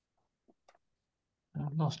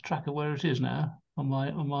 I've lost track of where it is now on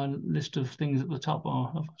my list of things at the top.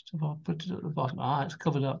 I've put it at the bottom. It's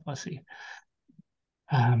covered up, I see.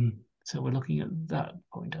 So we're looking at that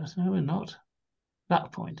point. No, we're not.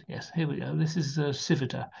 That point, yes, here we go. This is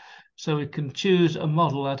Civita. So we can choose a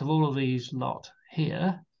model out of all of these lot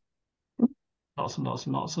here. Lots and lots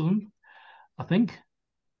and lots of them, I think.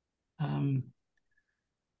 How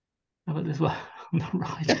about this one on the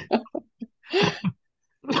right?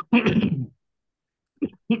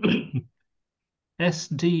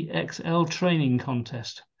 SDXL training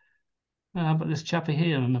contest. How about this chappy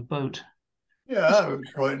here on the boat? Yeah, that was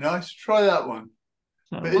quite nice. Try that one.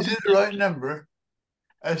 So but is it the right number?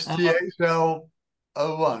 SDXL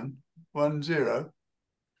 0110.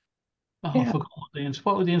 Oh, yeah. I forgot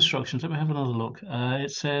what were the instructions. Let me have another look.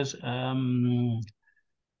 It says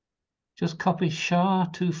just copy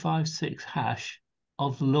SHA-256 hash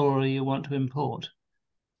of the LoRA you want to import.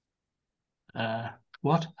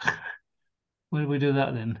 What? Where do we do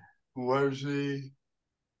that then? Where's the...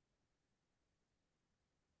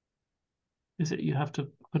 Is it you have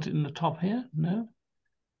to put it in the top here? No?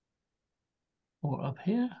 Or up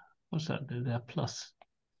here? What's that do there? Plus.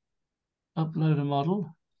 Upload a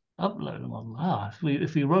model. Upload a model.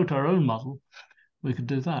 If we wrote our own model, we could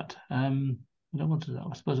do that. I don't want to do that.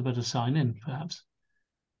 I suppose I better sign in, perhaps.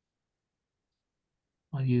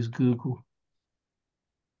 I'll use Google.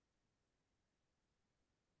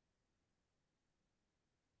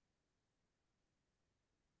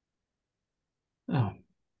 Oh,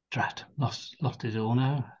 drat. Lost it all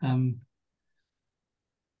now.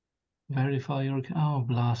 Verify your account. Oh,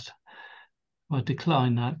 blast. If I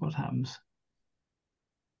decline that, what happens?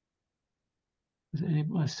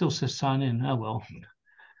 It still says sign in. Oh, well.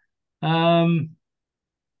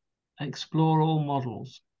 Explore all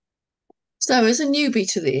models. So as a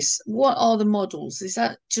newbie to this, what are the models? Is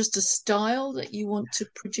that just a style that you want to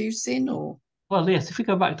produce in, or? Well, yes, if we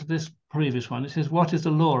go back to this previous one, it says, what is the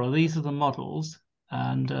LoRA? These are the models.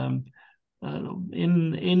 And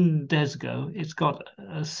in Dezgo, it's got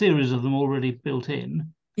a series of them already built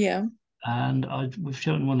in. Yeah. And we've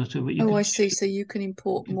shown one or two, but I see. So you can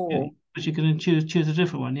import more. But you can choose a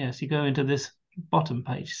different one. Yes, you go into this bottom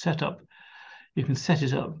page, setup. You can set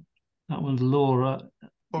it up. That one's LoRA.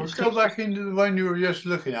 Well, go back into the one you were just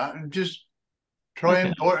looking at and just try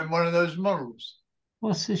importing one of those models.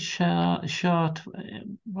 What's this SHA?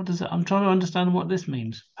 What is it? I'm trying to understand what this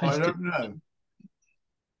means. I don't know.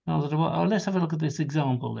 Oh, let's have a look at this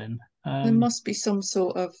example then. There must be some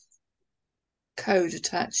sort of code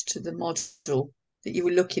attached to the model that you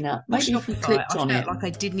were looking at. Maybe if you clicked on it. Like I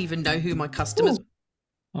didn't even know who my customers.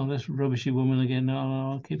 Oh, this rubbishy woman again.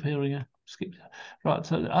 No, I'll keep hearing her. Skip. Right.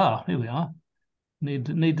 So here we are.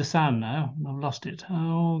 Need the sound now. I've lost it.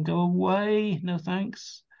 Oh, go away. No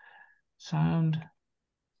thanks. Sound.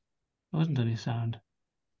 There wasn't any sound.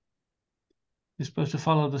 You're supposed to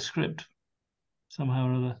follow the script somehow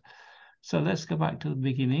or other. So let's go back to the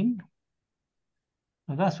beginning.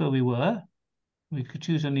 Now that's where we were. We could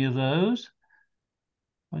choose any of those.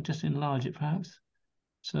 Or just enlarge it perhaps.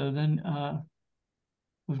 So then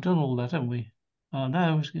we've done all that, haven't we?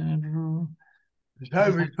 Now it's going to...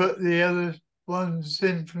 How we put the other ones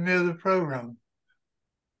in from the other program.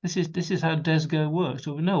 This is how Dezgo works.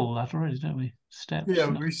 So we know all that already, don't we? Steps. Yeah,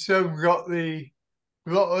 we still got to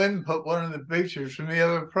input one of the pictures from the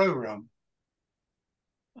other program.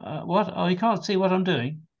 What? Oh, you can't see what I'm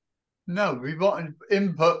doing? No, we want to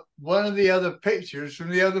input one of the other pictures from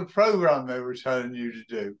the other program they were telling you to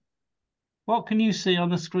do. What can you see on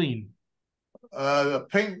the screen? The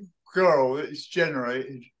pink girl that's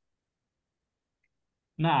generated.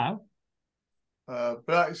 Now?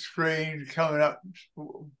 Black screen coming up.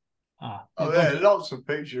 Oh, there, lots of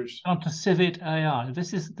pictures. On to CivitAI.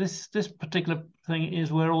 This particular thing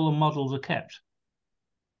is where all the models are kept.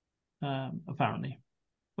 Apparently.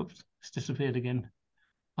 Oops, it's disappeared again.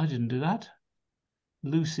 I didn't do that.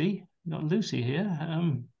 Lucy, got Lucy here.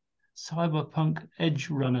 Cyberpunk Edge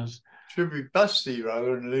Runners. Should be Busty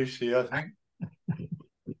rather than Lucy, I think.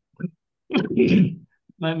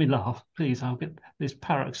 Make me laugh, please. I'll get these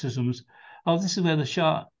paroxysms. Oh, this is where the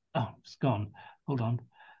shark. Oh, it's gone. Hold on.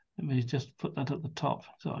 Let me just put that at the top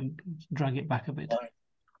so I can drag it back a bit.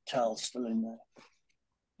 Towel's still in there.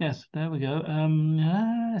 Yes, there we go.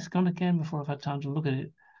 It's gone again before I've had time to look at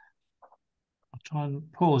it. I'll try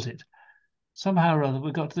and pause it. Somehow or other,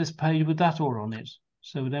 we got to this page with that all on it.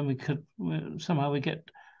 So then we could somehow we get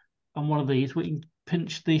on one of these. We can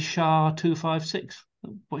pinch the SHA-256,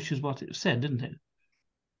 which is what it said, didn't it?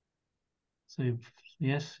 So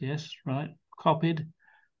yes, right. Copied.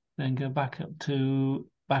 Then go back up to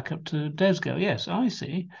Dezgo. Yes, I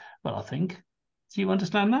see. Well, I think. Do you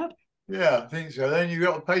understand that? Yeah, I think so. Then you've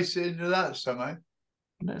got to paste it into that somehow.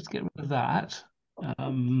 Let's get rid of that.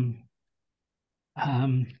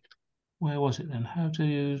 Where was it then? How to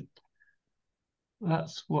use...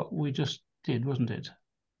 That's what we just did, wasn't it?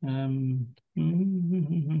 How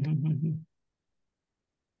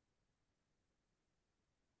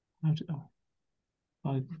to...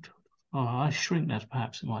 I shrink that,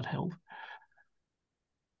 perhaps it might help.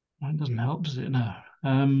 That doesn't help, does it? No.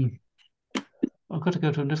 I've got to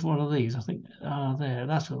go to a different one of these. I think there,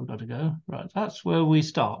 that's where we've got to go. Right, that's where we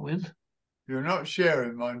start with. You're not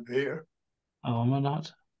sharing mine, Peter. Oh, am I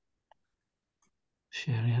not?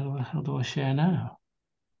 Sharing, how do I share now?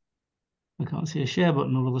 I can't see a share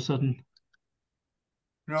button all of a sudden.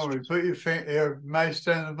 No, you put your mouse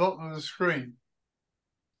down the bottom of the screen.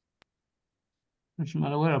 It doesn't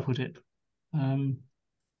matter where I put it.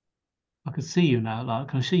 I can see you now. Like,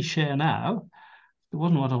 I can see share now. It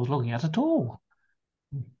wasn't what I was looking at all.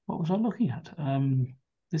 What was I looking at?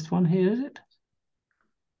 This one here, is it?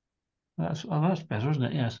 That's better, isn't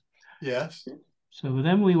it? Yes. Yes. So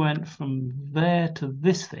then we went from there to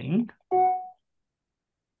this thing.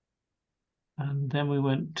 And then we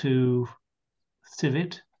went to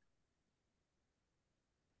Civit.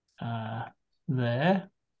 There.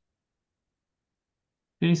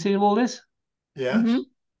 Can you see all this? Yes. Mm-hmm.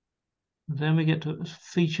 Then we get to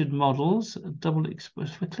featured models, double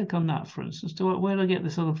exposure. If we click on that, for instance, where do I get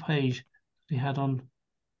this other page we had on?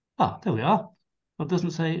 Ah, there we are. It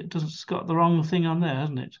doesn't say, it's got the wrong thing on there,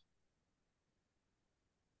 hasn't it?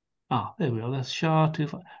 Ah, there we are. That's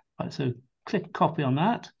SHA-256. Right, so click copy on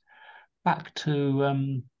that. Back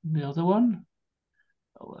to the other one.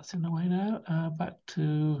 Oh, that's in the way now. Back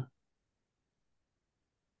to,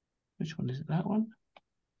 which one is it? That one?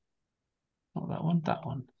 Not that one, that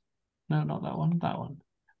one. No, not that one. That one.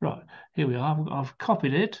 Right, here we are. I've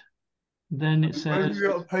copied it. Then it says... Where have you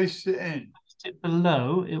got to paste it in? Paste it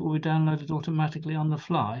below. It will be downloaded automatically on the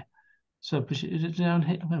fly. So is it down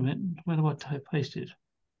here? Wait a minute. Where do I paste it?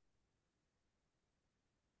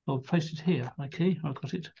 I'll paste it here. Okay, I've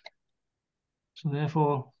got it. So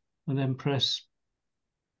therefore, I then press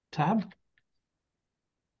Tab.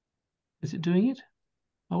 Is it doing it?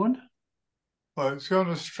 I wonder. Well, it's on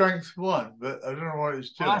a strength 1, but I don't know what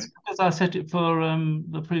it's doing. Well, that's because I set it for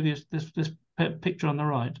the previous this picture on the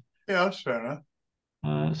right. Yeah, that's fair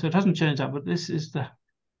enough. So it hasn't changed that, but this is the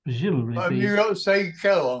presumably. Have you got to say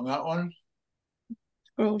go on that one?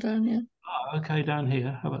 Scroll down, yeah. Oh, okay, down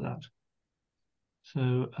here. How about that?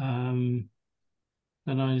 So then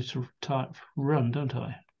I need to type run, don't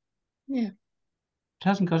I? Yeah. It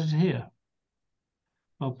hasn't got it here.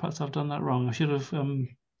 Well, perhaps I've done that wrong. I should have.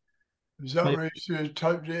 Is that where you should have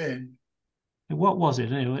typed it in? What was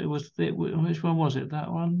it anyway? Which one was it?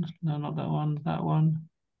 That one? No, not that one. That one.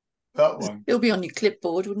 That one. It'll be on your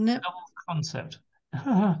clipboard, wouldn't it? Double concept.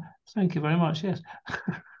 Thank you very much. Yes.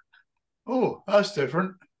 Oh, that's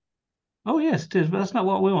different. Oh yes, it is. But that's not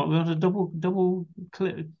what we want. We want a double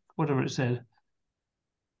click, whatever it said.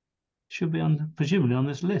 Should be presumably on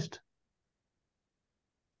this list.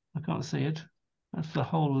 I can't see it. That's the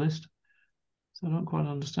whole list. So I don't quite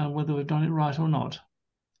understand whether we've done it right or not.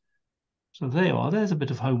 So there you are. There's a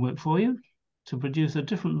bit of homework for you to produce a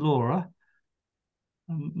different LoRA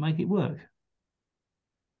and make it work.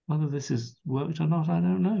 Whether this has worked or not, I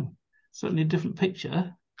don't know. Certainly a different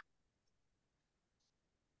picture.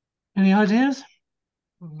 Any ideas?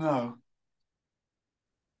 No.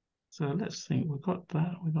 So let's think. We've got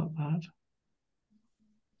that. We got that.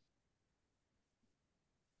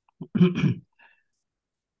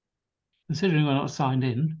 Considering we're not signed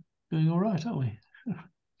in, doing all right, aren't we?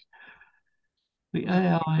 The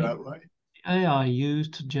AI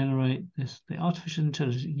used to generate this, the artificial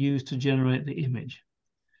intelligence used to generate the image.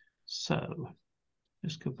 So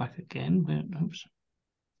let's go back again. Oops.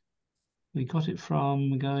 We got it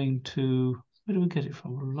from going to, where do we get it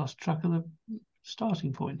from? We lost track of the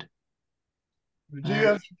starting point. Do you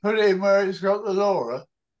have to put it in where it's got the LoRA?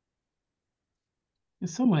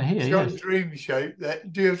 It's somewhere here. It's got a dream shape.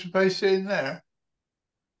 Do you have to paste it in there?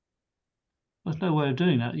 There's no way of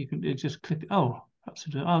doing that. You can just click. Oh, perhaps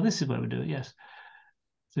we do. Oh, this is where we do it. Yes.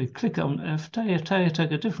 So you click on. If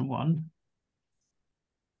take a different one,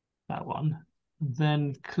 that one,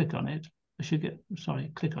 then click on it. I should get.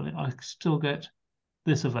 Sorry, click on it. I still get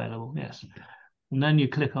this available. Yes, and then you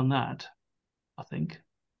click on that. I think.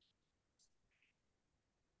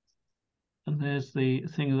 And there's the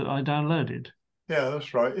thing that I downloaded. Yeah,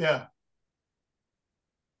 that's right. Yeah.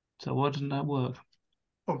 So why doesn't that work?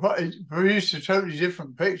 Well, but it produced a totally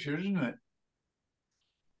different picture, isn't it?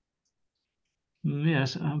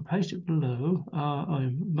 Yes, paste it below.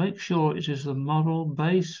 Make sure it is the model,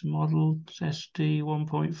 base model SD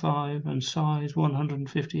 1.5 and size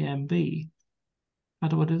 150 MB. How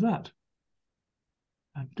do I do that?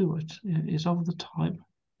 I do it. It is of the type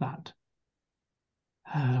that.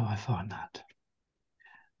 How do I find that?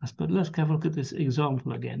 But let's have a look at this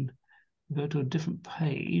example again. Go to a different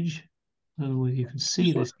page. Where you can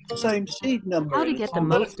see this. Same seed number. How to get the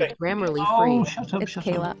most of Grammarly free. Oh, shut up, it's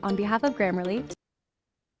Kayla on behalf of Grammarly.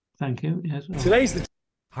 Thank you. Yes. Today's the...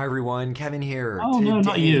 Hi everyone, Kevin here. Oh, no,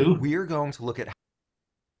 not you. We're going to look at...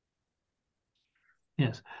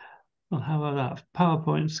 Yes. Well, how about that?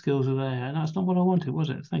 PowerPoint skills are there. And that's not what I wanted, was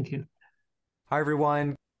it? Thank you. Hi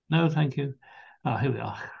everyone. No, thank you. Ah, here we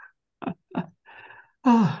are.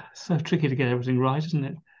 So tricky to get everything right, isn't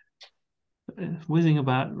it? It's whizzing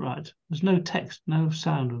about. Right. There's no text, no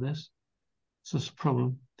sound with this. So that's a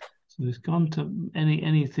problem. So it's gone to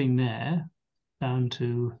anything there, down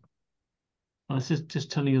to. Well, this is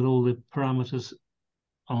just telling you all the parameters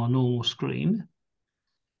on a normal screen.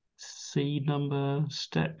 Seed number,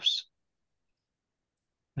 steps.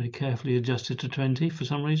 Very carefully adjusted to 20 for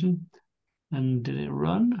some reason. And did it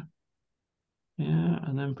run? Yeah,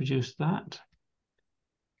 and then produce that.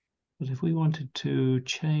 But if we wanted to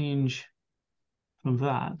change from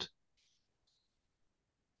that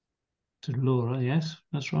to LoRA, yes,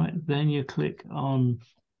 that's right. Then you click on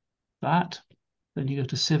that. Then you go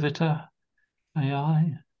to CivitAI.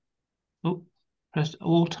 Oh, press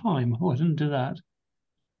all time. Oh, I didn't do that.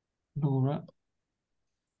 LoRA.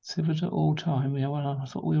 CivitAI all time. Yeah, well, I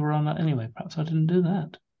thought we were on that anyway. Perhaps I didn't do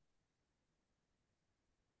that.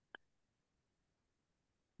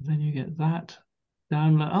 Then you get that.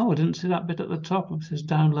 Download. Oh, I didn't see that bit at the top. It says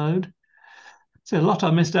download. It's a lot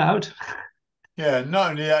I missed out. Yeah,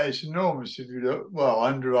 not only that, it's enormous if you look. Well,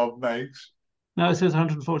 100 odd megs. No, it says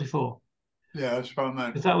 144. Yeah, that's what I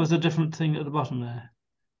meant. Because that was a different thing at the bottom there.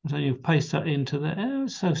 So you paste that into there. Oh,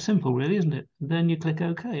 it's so simple, really, isn't it? And then you click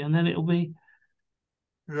OK, and then it'll be.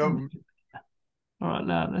 All right,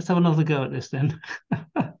 now let's have another go at this then.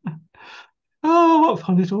 Oh, what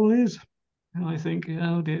fun it all is! And I think,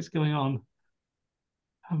 oh dear, it's going on.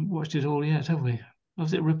 Haven't watched it all yet, have we? Or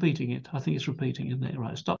is it repeating it? I think it's repeating, isn't it?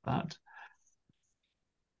 Right, stop that.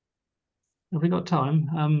 Have we got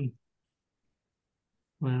time?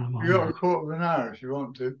 Where am I? You got a quarter of an hour if you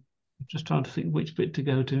want to. I'm just trying to think which bit to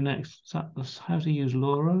go to next. That's how to use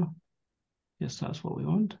LoRA. Yes, that's what we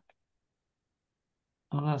want.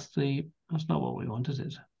 Oh, that's not what we want, is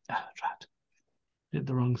it? Ah, right. Did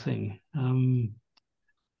the wrong thing.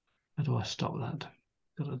 How do I stop that?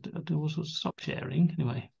 Got to do also stop sharing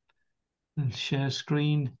anyway. And share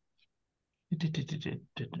screen.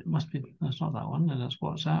 It must be. That's not that one. No, that's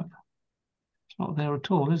WhatsApp. It's not there at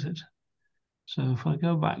all, is it? So if I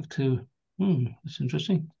go back to, that's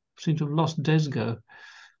interesting. I seem to have lost Dezgo.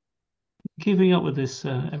 Keeping up with this,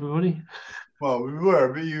 everybody? Well, we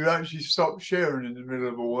were, but you actually stopped sharing in the middle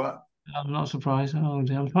of all that. I'm not surprised. Oh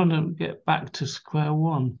dear, I'm trying to get back to square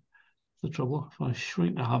one. The trouble. If I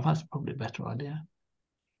shrink, that's probably a better idea.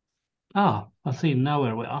 I see now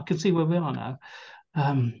where we are. I can see where we are now.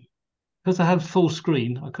 Because I had full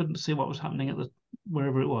screen, I couldn't see what was happening at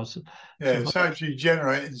wherever it was. Yeah, so it's actually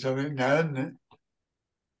generating something now, isn't it?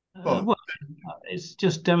 Well, it's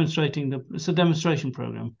just demonstrating it's a demonstration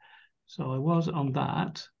program. So I was on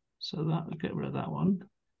that. So that would get rid of that one.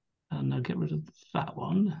 And I'll get rid of that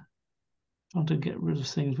one. Trying to get rid of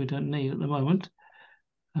things we don't need at the moment.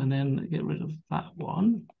 And then get rid of that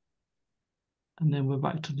one. And then we're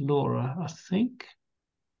back to LoRA, I think.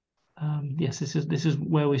 Yes, this is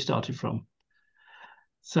where we started from.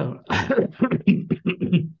 So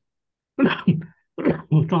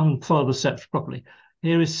we'll try and follow the steps properly.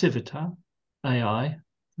 Here is CivitAI.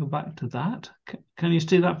 Go back to that. Can you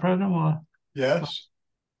see that program? Or? Yes.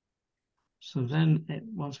 So then it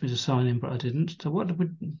wants me to sign in, but I didn't. So what did we?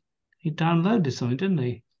 He downloaded something, didn't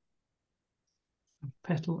he?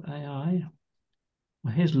 Petal AI.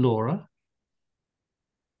 Well, here's LoRA.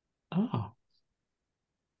 Oh,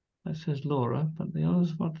 that says LoRA, but the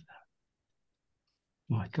others, what?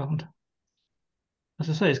 My God. As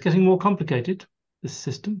I say, it's getting more complicated, this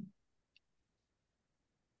system.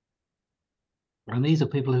 And these are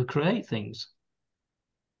people who create things.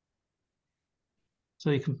 So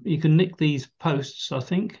you can nick these posts, I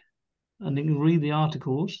think, and you can read the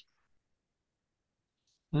articles.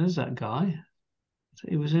 There's that guy.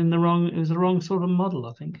 It was the wrong sort of model,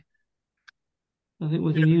 I think. I think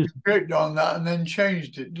we can use. You clicked on that and then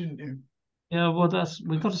changed it, didn't you? Yeah, well,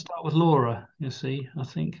 we've got to start with LoRA. You see, I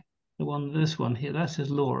think this one here that says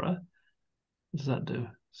LoRA. What does that do?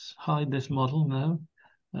 Hide this model?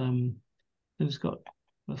 No. It's got.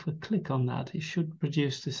 If we click on that, it should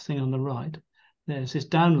produce this thing on the right. There's this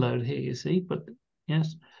download here. You see, but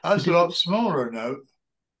yes, that's a lot smaller now.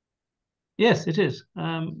 Yes, it is.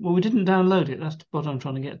 Well, we didn't download it. That's what I'm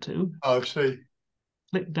trying to get to. Oh, I see.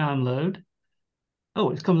 Click download. Oh,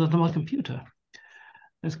 it's coming onto my computer.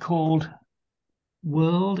 It's called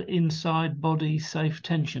World Inside Body Safe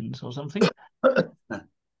Tensions or something. So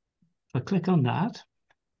I click on that.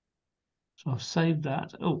 So I've saved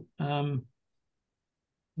that. Oh,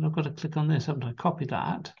 I've got to click on this, haven't I? Copy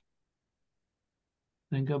that.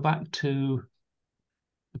 Then go back to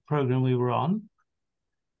the program we were on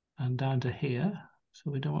and down to here. So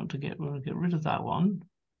we don't want to get rid of that one.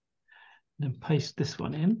 Then paste this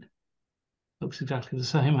one in. Looks exactly the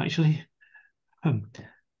same, actually.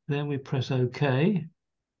 Then we press OK.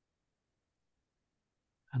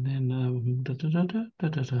 And then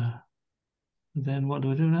then what do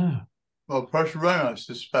we do now? Well, press run, I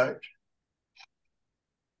suspect.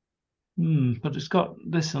 But it's got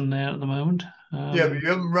this on there at the moment. Yeah, but you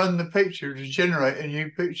haven't run the picture to generate a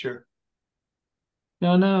new picture.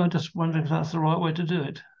 No, I just wondering if that's the right way to do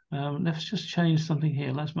it. Let's just change something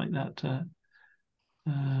here. Let's make that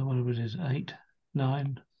whatever it is, 8,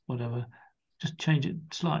 9, whatever. Just change it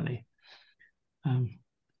slightly.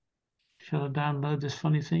 Shall I download this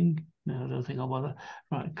funny thing? No, I don't think I'll bother.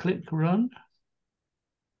 Right, click run.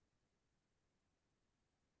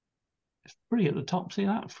 It's free at the top. See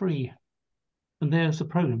that? Free. And there's the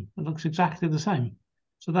program. It looks exactly the same.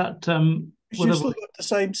 So that you've still got the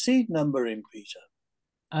same seed number in, Peter.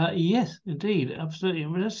 Yes, indeed, absolutely.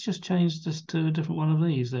 Well, let's just change this to a different one of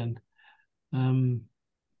these then.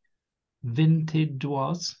 Vintage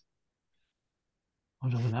was,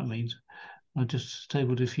 whatever that means. I just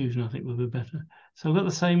stable diffusion, I think, would be better. So I've got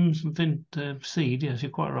the same seed. Yes,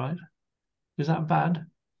 you're quite right. Is that bad?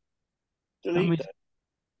 Delete that.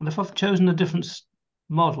 And if I've chosen a different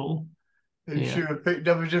model, you should have picked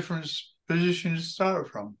up a different position to start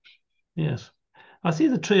from. Yes. I see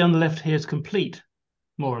the tree on the left here is complete,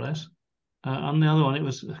 more or less. On the other one, it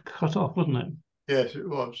was cut off, wasn't it? Yes, it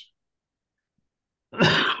was.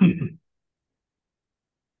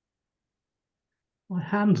 My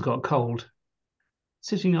hands got cold.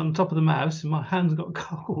 Sitting on top of the mouse, and my hands got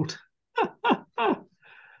cold.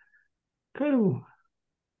 Incredible.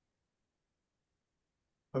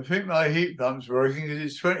 I think my heat pump's working because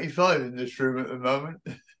it's 25 in this room at the moment.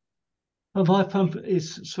 Oh, my pump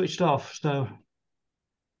is switched off, so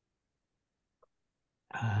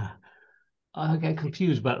I get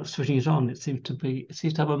confused about switching it on. It seems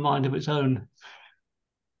to have a mind of its own.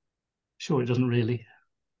 Sure, it doesn't really.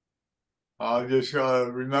 I've just got a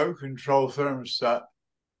remote control thermostat.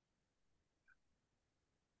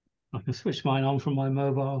 I can switch mine on from my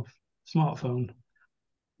mobile smartphone.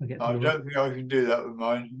 I don't think I can do that with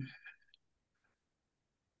mine.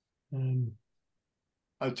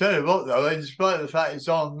 I tell you what, though, in spite of the fact it's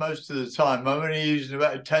on most of the time, I'm only using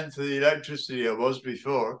about 1/10 of the electricity I was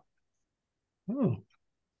before. Oh.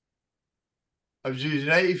 I was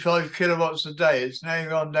using 85 kilowatts a day. It's now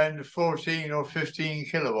gone down to 14 or 15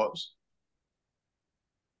 kilowatts.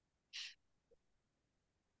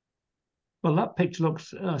 Well, that picture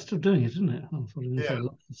looks still doing it, isn't it? I thought it Yeah.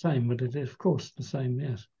 looks the same, but it is, of course, the same,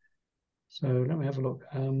 yes. So let me have a look.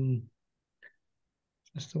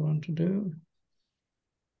 That's the one to do.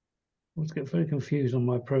 I always get very confused on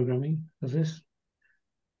my programming of this.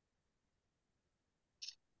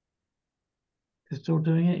 Is it still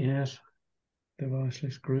doing it? Yes. Device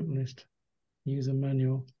list, group list, user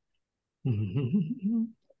manual.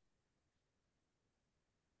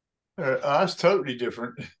 That's totally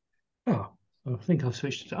different. Oh, I think I've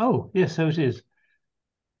switched it. Oh, yes, so it is.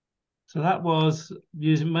 So that was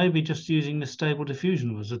maybe just using the stable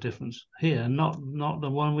diffusion was the difference here, not the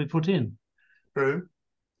one we put in. True.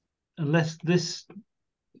 Unless this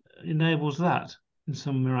enables that in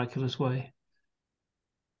some miraculous way.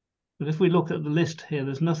 But if we look at the list here,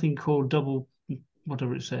 there's nothing called double,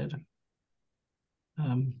 whatever it said,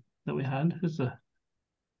 that we had.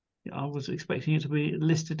 I was expecting it to be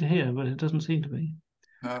listed here, but it doesn't seem to be.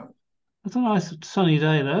 No. It's a nice sunny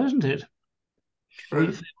day, though, isn't it?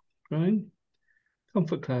 True. Growing.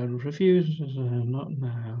 Comfort cloud refuse. Not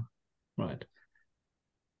now. Right.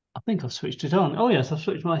 I think I've switched it on. Oh yes, I've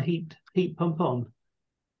switched my heat pump on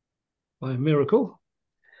by a miracle.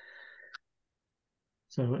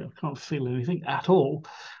 So I can't feel anything at all.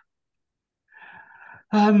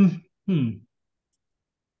 So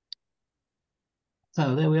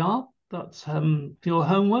there we are. That's your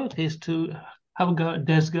homework is to have a go at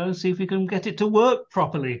Dezgo and see if you can get it to work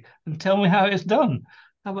properly and tell me how it's done.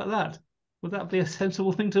 How about that? Would that be a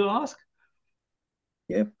sensible thing to ask?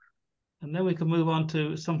 Yep. And then we can move on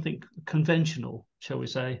to something conventional, shall we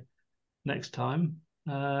say, next time.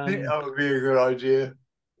 I think that would be a good idea.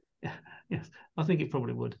 Yes, I think it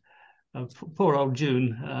probably would. Poor old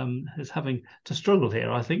June is having to struggle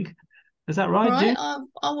here, I think. Is that right, June?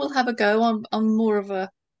 I will have a go. I'm more of a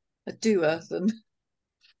doer than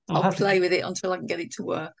I'll play with it until I can get it to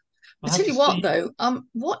work. I tell you what, though,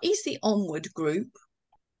 what is the Onward group?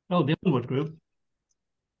 Oh, the Onward group.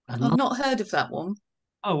 I've not heard of that one.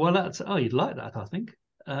 Oh, well, you'd like that, I think.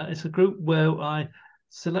 It's a group where I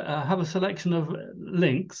have a selection of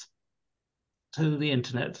links to the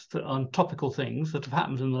internet on topical things that have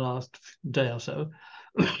happened in the last day or so.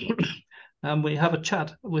 And we have a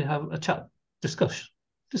chat. We have a chat discuss.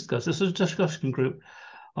 This is a discussion group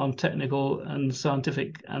on technical and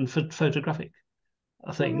scientific and photographic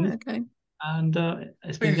things. Oh, okay. And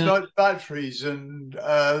it's been things like batteries and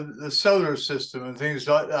the solar system and things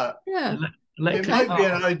like that. Yeah. It might be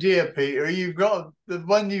an idea, Peter. You've got the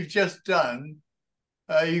one you've just done.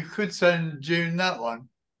 You could send June that one.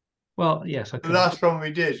 Well, yes, I could. The last one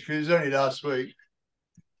we did, because it was only last week.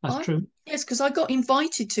 That's true. Yes, because I got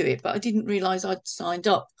invited to it, but I didn't realise I'd signed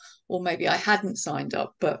up, or maybe I hadn't signed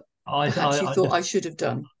up, but I thought I should have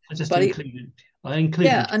done. I just included. I included.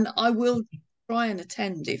 Yeah, and I will try and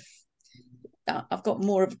attend if I've got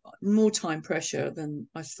more time pressure than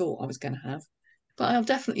I thought I was going to have. But I'll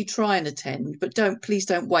definitely try and attend. But please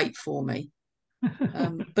don't wait for me.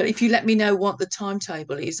 But if you let me know what the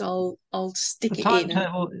timetable is, I'll stick it in.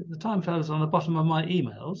 The timetable is on the bottom of my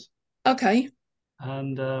emails. Okay.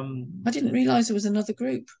 And I didn't realise there was another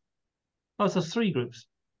group. Oh, there's 3 groups.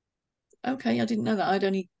 Okay, I didn't know that. I'd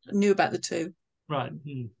only knew about the 2. Right.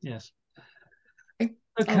 Yes.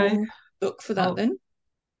 Okay. I'll look for that then.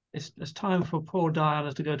 It's time for poor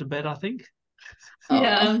Diana to go to bed, I think.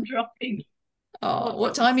 Yeah, I'm dropping. Oh,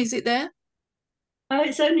 what time is it there?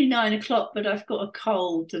 It's only 9 o'clock, but I've got a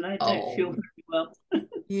cold and I don't feel very well.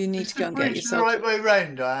 You need to go and get yourself. The right way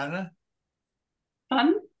round, Diana.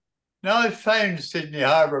 Pardon? Now I've found Sydney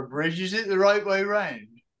Harbour Bridge. Is it the right way round?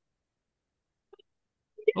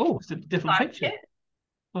 Oh, it's a different picture.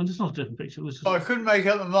 Oh, it's not a different picture. It was... I couldn't make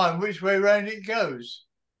up my mind which way round it goes.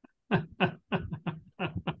 I'm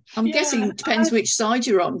guessing it depends which side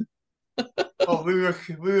you're on. Oh, we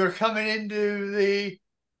were coming into the.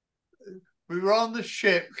 We were on the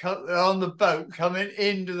ship, on the boat, coming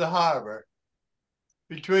into the harbour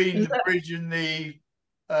between the bridge and the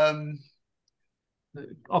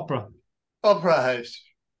opera house.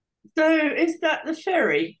 So is that the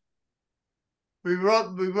ferry? We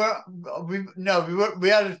had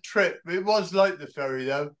a trip. It was like the ferry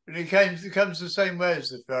though, and it comes the same way as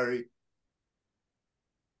the ferry.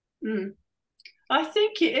 I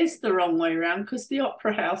think it is the wrong way around because the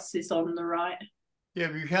opera house is on the right. Yeah,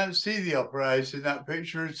 but you can't see the opera house in that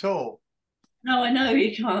picture at all. No, I know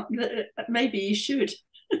you can't. Maybe you should.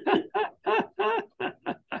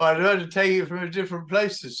 I'd have to take it from a different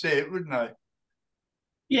place to see it, wouldn't I?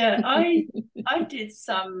 Yeah, I did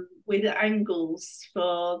some with angles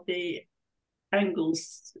for the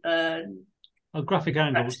angles. Graphic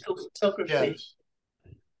angles. Practical photography. Yes.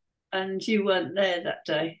 And you weren't there that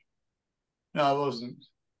day. No, I wasn't.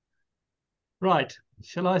 Right.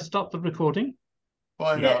 Shall I stop the recording?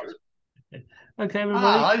 Why not? Okay, everybody.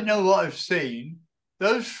 I know what I've seen.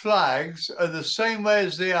 Those flags are the same way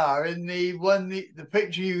as they are in the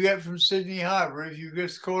picture you get from Sydney Harbour if you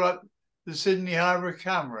just call up the Sydney Harbour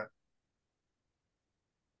camera.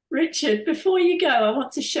 Richard, before you go, I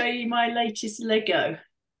want to show you my latest Lego.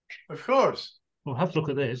 Of course. Well, have a look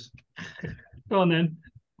at this. Go on then.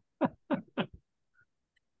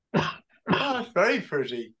 Oh, that's very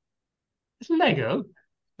pretty. It's Lego.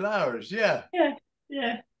 Flowers, yeah.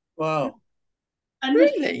 Yeah. Wow. And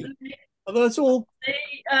really? That's all.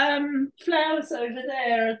 The flowers over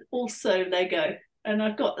there are also Lego, and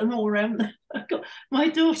I've got them all around. My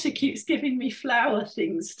daughter keeps giving me flower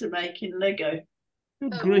things to make in Lego.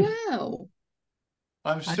 Wow.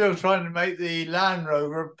 I'm still trying to make the Land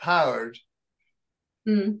Rover powered.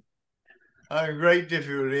 I'm in great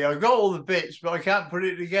difficulty. I've got all the bits, but I can't put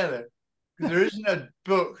it together because there isn't a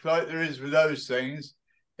book like there is with those things.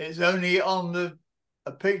 It's only on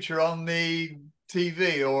a picture on the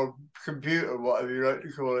TV or computer, whatever you like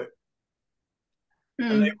to call it.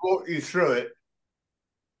 And they walk you through it.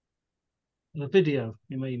 The video,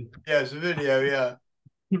 you mean? Yes, a video, yeah.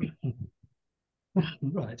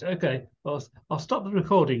 Right, okay. Well, I'll stop the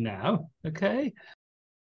recording now, okay?